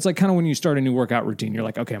 You know, it's like kind of when you start a new workout routine, you're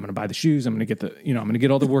like, okay, I'm going to buy the shoes. I'm going to get I'm going to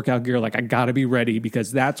get all the workout gear. Like I got to be ready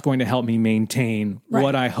because that's going to help me maintain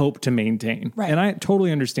what I hope to maintain. Right. And I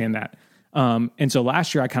totally understand that. And so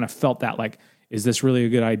last year I kind of felt that like, is this really a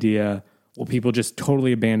good idea? Will people just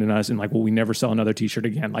totally abandon us? And like, will we never sell another t-shirt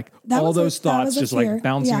again? Like all those thoughts just like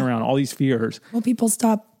bouncing around, all these fears. Will people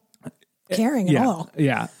stop caring at all?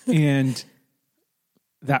 Yeah. And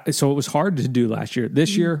so it was hard to do last year.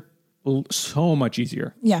 This year, so much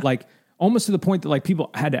easier. Yeah. Like almost to the point that like people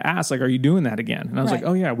had to ask, like, are you doing that again? And I was like,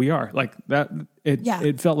 oh yeah, we are. Like that,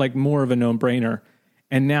 it felt like more of a no-brainer.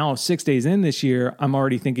 And now 6 days in this year, I'm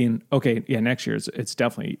already thinking, okay, yeah, next year it's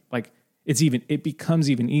definitely like, it becomes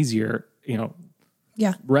even easier,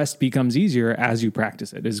 rest becomes easier as you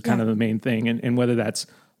practice it is kind of the main thing. And whether that's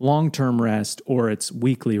long-term rest or it's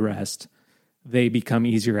weekly rest, they become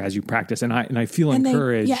easier as you practice. And I feel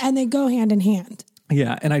encouraged. And they go hand in hand.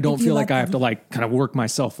 Yeah. And I don't feel like I have to like kind of work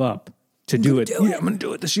myself up to do it. Yeah, I'm going to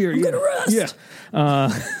do it this year. I'm going to rest. Yeah.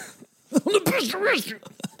 I'm the best to rest.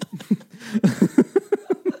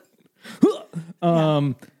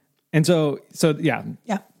 And so yeah.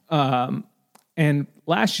 Yeah. And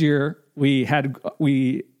last year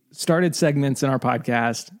we started segments in our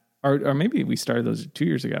podcast, or maybe we started those 2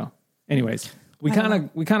 years ago. Anyways, we kind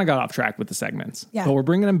of got off track with the segments, but we're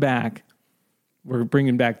bringing them back. We're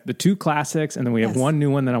bringing back the 2 classics, and then we have one new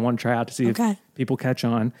one that I want to try out to see if people catch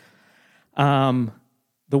on. The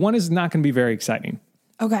one is not going to be very exciting.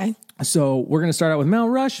 Okay. So we're going to start out with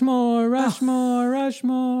Mount Rushmore,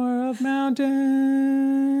 Rushmore of mountains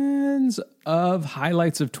of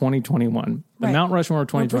highlights of 2021. The Mount Rushmore of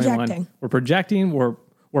 2021. We're projecting. We're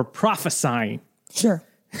prophesying. Sure.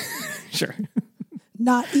 Sure.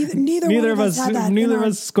 Neither of us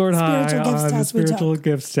scored high on the spiritual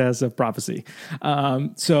gifts test of prophecy.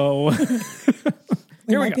 So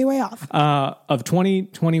we might be way off. Of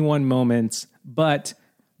 2021 moments, but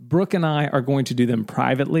Brooke and I are going to do them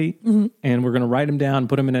privately, and we're going to write them down,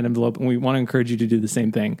 put them in an envelope, and we want to encourage you to do the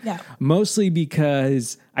same thing. Yeah. Mostly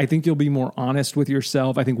because I think you'll be more honest with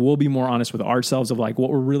yourself. I think we'll be more honest with ourselves of like what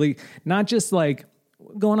we're really, not just like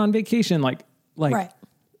going on vacation, like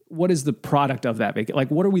what is the product of that vacation?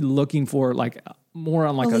 Like what are we looking for? Like more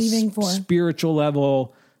on like a spiritual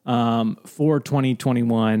level for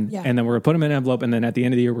 2021. Yeah. And then we're going to put them in an envelope, and then at the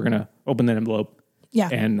end of the year, we're going to open that envelope Yeah.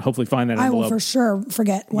 And hopefully find that I envelope. will for sure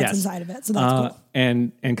forget what's Yes. inside of it. So that's cool.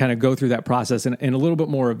 And kind of go through that process in a little bit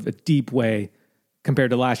more of a deep way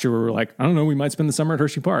compared to last year where we were like, I don't know, we might spend the summer at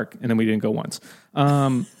Hershey Park. And then we didn't go once.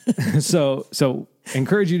 So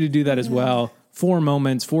encourage you to do that as well. 4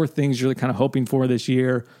 moments, 4 things you're kind of hoping for this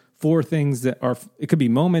year. 4 things that are, it could be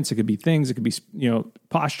moments, it could be things, it could be,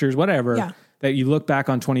 postures, whatever, that you look back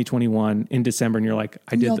on 2021 in December and you're like,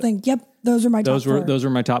 You'll think, yep, those are my top 4. Those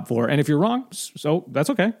were my top 4. And if you're wrong, so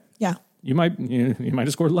that's okay. Yeah. You might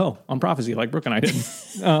have scored low on prophecy like Brooke and I did.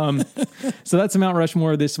 So that's the Mount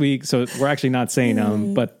Rushmore this week. So we're actually not saying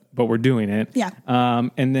them, but we're doing it. Yeah.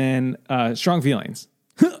 And then strong feelings.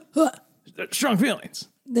 Strong feelings.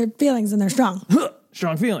 They're feelings and they're strong.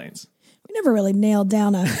 Strong feelings. We never really nailed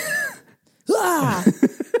down a.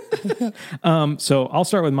 So I'll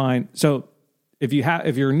start with mine. So if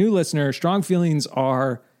you're a new listener, strong feelings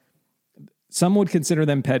are, some would consider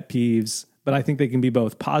them pet peeves, but I think they can be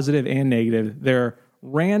both positive and negative. They're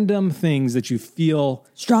random things that you feel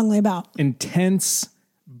strongly about. Intense,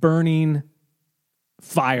 burning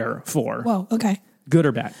fire for. Whoa, okay. Good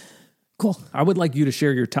or bad. Cool. I would like you to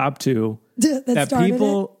share your top 2 that started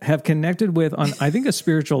people have connected with on, I think, a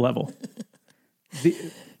spiritual level.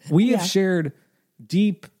 We have shared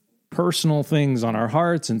deep personal things on our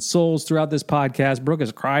hearts and souls throughout this podcast. Brooke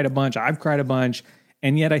has cried a bunch. I've cried a bunch.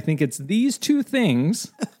 And yet I think it's these 2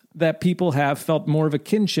 things that people have felt more of a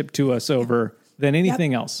kinship to us over than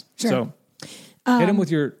anything else. Sure. So hit them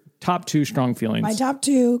with your top 2 strong feelings. My top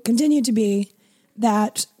 2 continue to be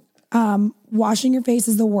that washing your face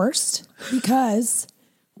is the worst because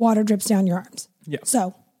water drips down your arms. Yeah.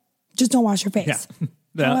 So just don't wash your face.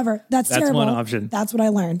 Yeah. However, that's terrible. One option. That's what I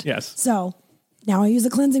learned. Yes. So now I use a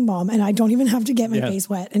cleansing balm and I don't even have to get my face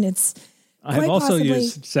wet. And it's I've also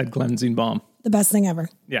used said cleansing balm. The best thing ever.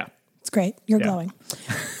 Yeah. It's great. You're glowing.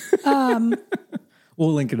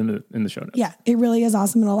 We'll link it in the show notes. Yeah, it really is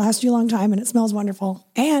awesome. It'll last you a long time and it smells wonderful.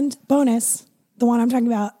 And bonus, the one I'm talking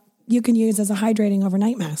about, you can use as a hydrating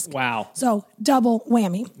overnight mask. Wow. So double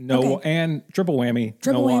whammy. And triple whammy.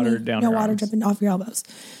 Triple no whammy, water down no your water arms. dripping off your elbows.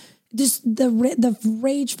 Just the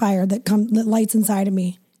rage fire that lights inside of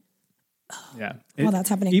me. Yeah. While that's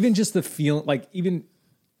happening. Even just the feeling, like even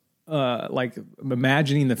like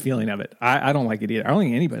imagining the feeling of it. I don't like it either. I don't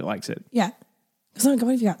think anybody likes it. Yeah. Because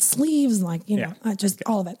what if you got sleeves and like, just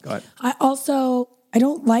all of it. Go ahead. I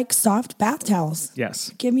don't like soft bath towels.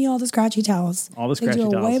 Yes. Give me all the scratchy towels. All the scratchy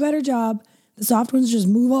towels. They do a towels. way better job. The soft ones just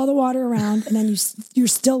move all the water around and then you're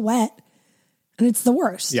still wet. And it's the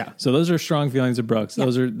worst. Yeah. So those are strong feelings of Brooks. Yeah.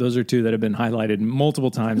 Those are 2 that have been highlighted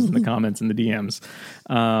multiple times in the comments and the DMs.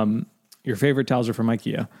 Your favorite towels are from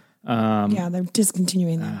IKEA. Yeah, they're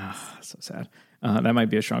discontinuing them. So sad. That might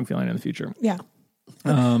be a strong feeling in the future. Yeah.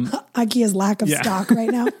 IKEA's lack of stock right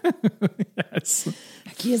now. Yes.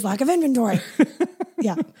 IKEA's lack of inventory.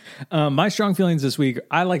 Yeah. My strong feelings this week,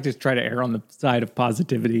 I like to try to err on the side of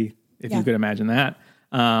positivity, if you could imagine that.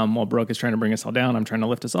 While Brooke is trying to bring us all down, I'm trying to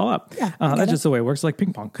lift us all up. Yeah, that's just the way it works, like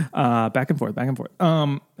ping pong. Back and forth, back and forth.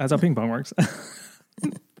 That's how ping pong works.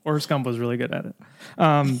 Forrest Gump was really good at it.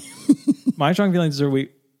 My strong feelings are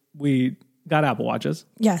we got Apple Watches.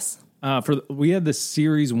 Yes. We had the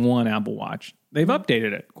Series 1 Apple Watch. They've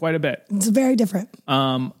updated it quite a bit. It's very different.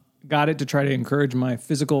 Got it to try to encourage my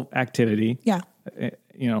physical activity. Yeah.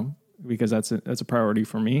 Because that's a priority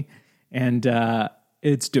for me. And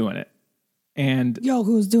it's doing it. And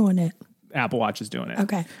who's doing it? Apple Watch is doing it.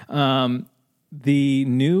 Okay. The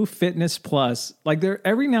new Fitness Plus, like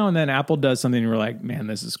every now and then Apple does something and we're like, man,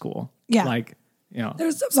 this is cool. Yeah. Like,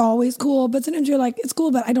 it's always cool, but sometimes you're like, it's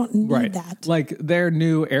cool, but I don't need that. Like their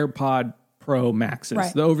new AirPod Pro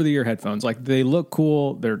Maxes, the over-the-ear headphones, like they look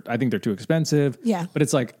cool. I think they're too expensive. Yeah. But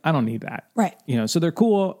it's like, I don't need that. Right. So they're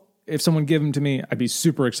cool. If someone gave them to me, I'd be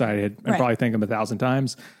super excited and probably thank them 1,000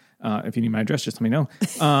 times. If you need my address, just let me know.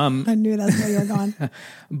 I knew that's where you were going.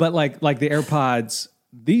 But like the AirPods,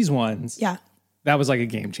 these ones, that was like a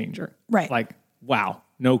game changer. Right. Like, wow,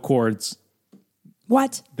 no cords.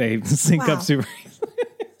 What? They sync up super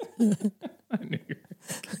easily. I knew you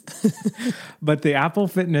were But the Apple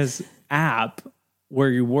Fitness app where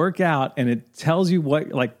you work out and it tells you what,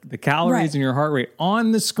 like the calories and your heart rate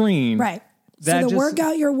on the screen. Right. So the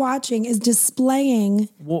workout you're watching is displaying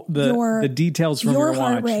the details from your watch. Your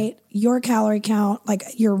heart rate, your calorie count, like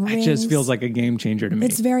your rings. It just feels like a game changer to me.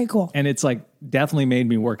 It's very cool. And it's like definitely made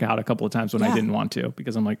me work out a couple of times when I didn't want to,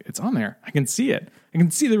 because I'm like, it's on there. I can see it. I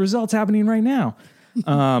can see the results happening right now.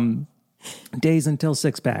 Days until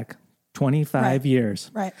 6-pack, 25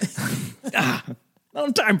 years. Right. I don't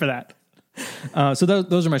have time for that. So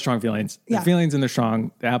those are my strong feelings. The feelings and they're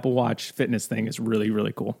strong. The Apple Watch fitness thing is really,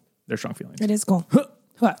 really cool. They're strong feelings. It is cool.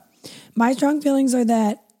 Huh. My strong feelings are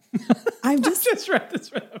that I'm just read this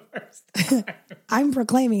for the first time. I'm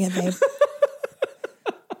proclaiming it, babe.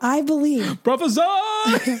 I believe Prophesy!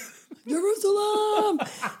 Jerusalem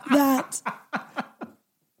that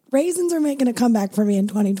raisins are making a comeback for me in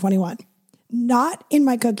 2021. Not in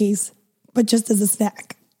my cookies, but just as a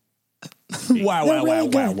snack. Wow.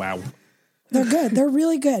 They're good. They're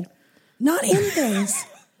really good. Not in things.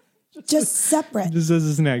 Just separate. Just as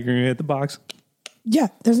a snack, you're going to hit the box. Yeah,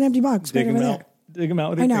 there's an empty box right over there. Dig them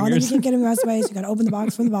out with I your know. And then you fingers. can't get them the rest of the way, so you got to open the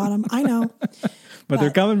box from the bottom. I know. But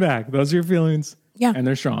they're coming back. Those are your feelings. Yeah. And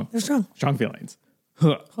they're strong. They're strong. Strong feelings.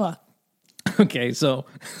 Huh. Huh. Okay, so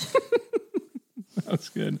that's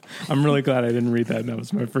good. I'm really glad I didn't read that. That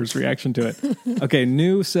was my first reaction to it. Okay,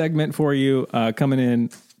 new segment for you coming in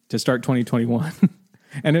to start 2021.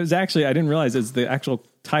 And it was actually, I didn't realize it's the actual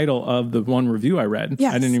title of the one review I read.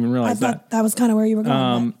 Yes. I didn't even realize that. That was kind of where you were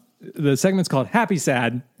going. The segment's called Happy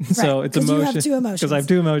Sad. So it's 'cause you have emotion. two emotions. Because I have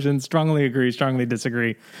two emotions. Strongly agree, strongly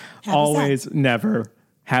disagree. Happy, Always, sad. Never.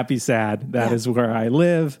 Happy, sad. That Yeah. is where I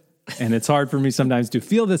live. And it's hard for me sometimes to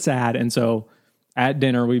feel the sad. And so at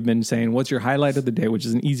dinner, we've been saying, what's your highlight of the day? Which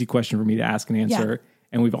is an easy question for me to ask and answer. Yeah.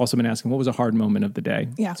 And we've also been asking, what was a hard moment of the day?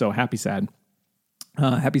 Yeah. So happy, sad.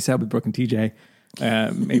 Happy, sad with Brooke and TJ.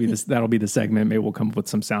 Maybe that'll be the segment. Maybe we'll come up with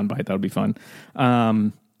some soundbite. That'll be fun.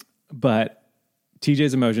 But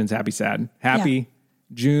TJ's emotions, happy, sad. Happy, Yeah.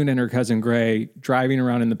 June and her cousin Gray driving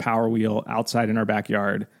around in the Power Wheel outside in our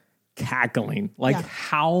backyard, cackling,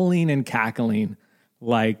 howling and cackling,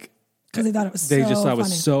 like Because they thought it was they so just thought it funny.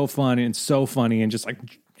 was so funny and so funny and just like,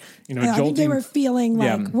 I think jolting. they were feeling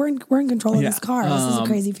like we're in control of this car. This is a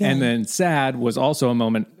crazy feeling. And then sad was also a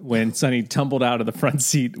moment when Sunny tumbled out of the front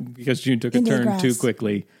seat because June took a Into the turn grass. too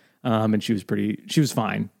quickly. And she was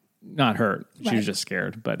fine. Not hurt. She Right. was just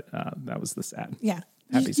scared, but that was the sad. Yeah.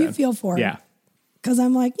 Happy, You sad. feel for her. Yeah. Because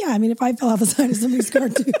I'm like, yeah, I mean, if I fell off the side of somebody's car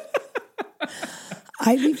too,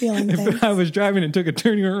 I'd be feeling things. If I was driving and took a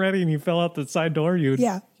turn you weren't ready and you fell out the side door, you'd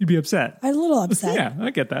be upset. I was a little upset. Yeah, I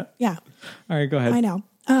get that. Yeah. All right, go ahead. I know.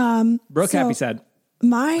 Brooke, so- happy, sad.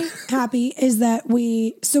 My happy is that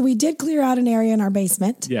we did clear out an area in our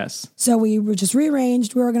basement. Yes. So we were just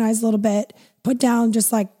rearranged, reorganized a little bit, put down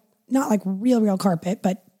just like, not like real carpet,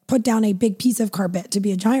 but put down a big piece of carpet to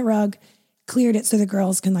be a giant rug, cleared it so the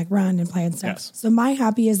girls can like run and play and stuff. Yes. So my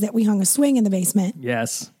happy is that we hung a swing in the basement,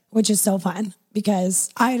 Yes. which is so fun because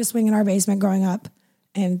I had a swing in our basement growing up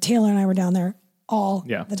and Taylor and I were down there all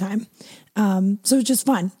the time. So it's just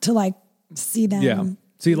fun to like see them. Yeah.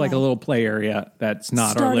 See like a little play area that's not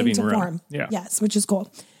our starting living to room. form. Yeah. Yes, which is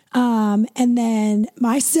cool. And then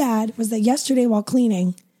my sad was that yesterday while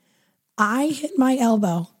cleaning, I hit my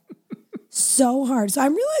elbow so hard. So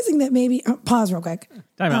I'm realizing that maybe pause real quick.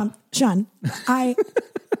 Time out. Sean, I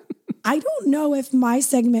don't know if my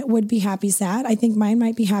segment would be happy sad. I think mine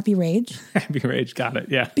might be happy rage Happy rage. Got it.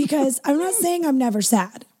 Yeah. because I'm not saying I'm never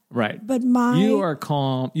sad, Right. but you are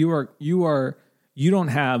calm. You don't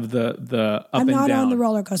have the up I'm and not down. on the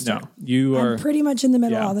roller coaster. No, you are I'm pretty much in the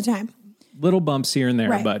middle all the time. little bumps here and there,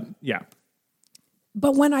 Right. but yeah.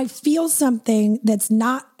 But when I feel something that's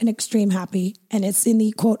not an extreme happy and it's in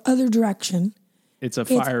the quote other direction, It's a it's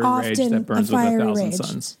fiery rage often that burns a with a fiery thousand rage,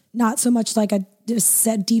 suns. not so much like a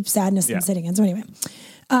deep sadness Yeah. I'm sitting in. So anyway,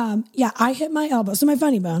 I hit my elbow. So my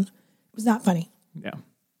funny bone was not funny. Yeah.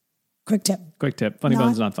 Quick tip. Quick tip. Funny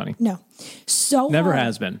bone's not funny. No. So Never hard.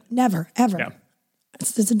 has been. Never, ever. Yeah.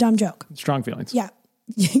 It's a dumb joke. Strong feelings. Yeah.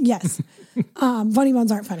 Yes. Funny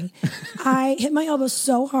bones aren't funny. I hit my elbow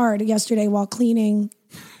so hard yesterday while cleaning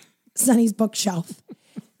Sunny's bookshelf.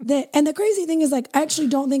 And the crazy thing is, like, I actually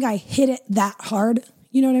don't think I hit it that hard.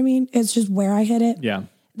 You know what I mean? It's just where I hit it. Yeah.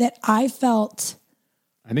 That I felt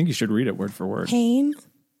I think you should read it word for word. pain.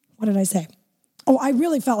 What did I say? Oh, I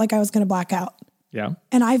really felt like I was going to black out. Yeah.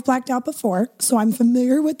 And I've blacked out before, so I'm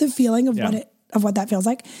familiar with the feeling of what that feels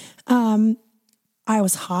like. I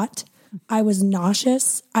was hot. I was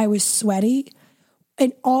nauseous. I was sweaty.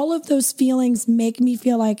 And all of those feelings make me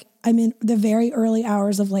feel like I'm in the very early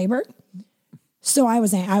hours of labor. So I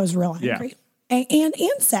was real angry and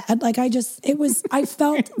sad. Like I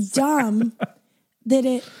felt dumb that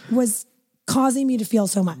it was causing me to feel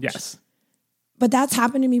so much. Yes. But that's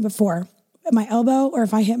happened to me before. At my elbow or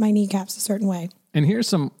if I hit my kneecaps a certain way. And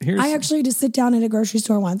here's I actually had to sit down at a grocery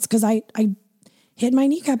store once because I hit my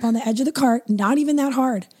kneecap on the edge of the cart, not even that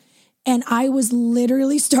hard. And I was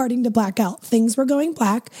literally starting to black out. Things were going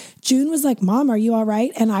black. June was like, Mom, are you all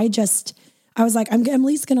right? And I was like, I'm at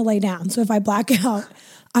least going to lay down. So if I black out,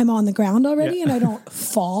 I'm on the ground already and I don't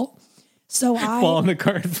fall. So I fall in the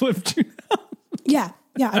car and flipped you. Yeah.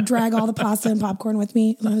 Yeah, I drag all the pasta and popcorn with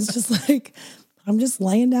me. And I was just like, I'm just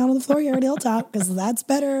laying down on the floor here at Hilltop because that's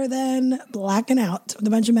better than blacking out with a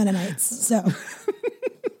bunch of Mennonites. So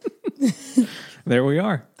there we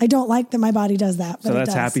are. I don't like that my body does that. But so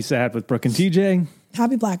that's Happy Sad with Brooke and TJ.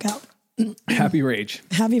 Happy blackout. Happy rage.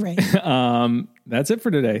 Happy rage. That's it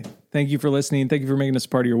for today. Thank you for listening. Thank you for making us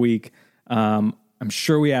part of your week. I'm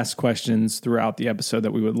sure we asked questions throughout the episode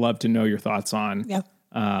that we would love to know your thoughts on. Yep.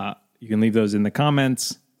 You can leave those in the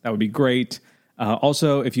comments. That would be great.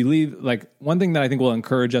 Also, if you leave, like, one thing that I think will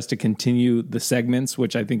encourage us to continue the segments,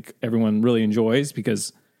 which I think everyone really enjoys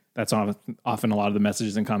because that's often a lot of the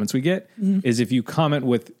messages and comments we get, is if you comment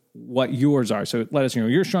with what yours are. So let us know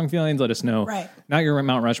your strong feelings. Let us know, not your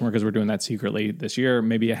Mount Rushmore, because we're doing that secretly this year.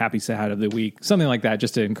 Maybe a happy sad of the week, something like that,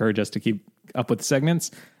 just to encourage us to keep up with the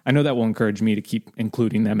segments. I know that will encourage me to keep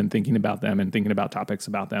including them and thinking about them and thinking about topics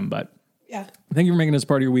about them. But yeah, thank you for making this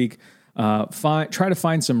part of your week. Try to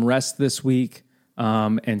find some rest this week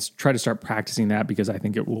and try to start practicing that, because I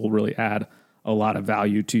think it will really add a lot of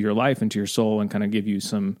value to your life and to your soul and kind of give you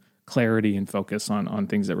some clarity and focus on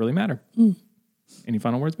things that really matter. Any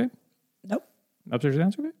final words, babe? Nope. Upstairs or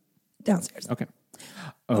downstairs, babe? Downstairs.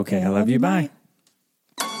 Okay. I love you. Bye.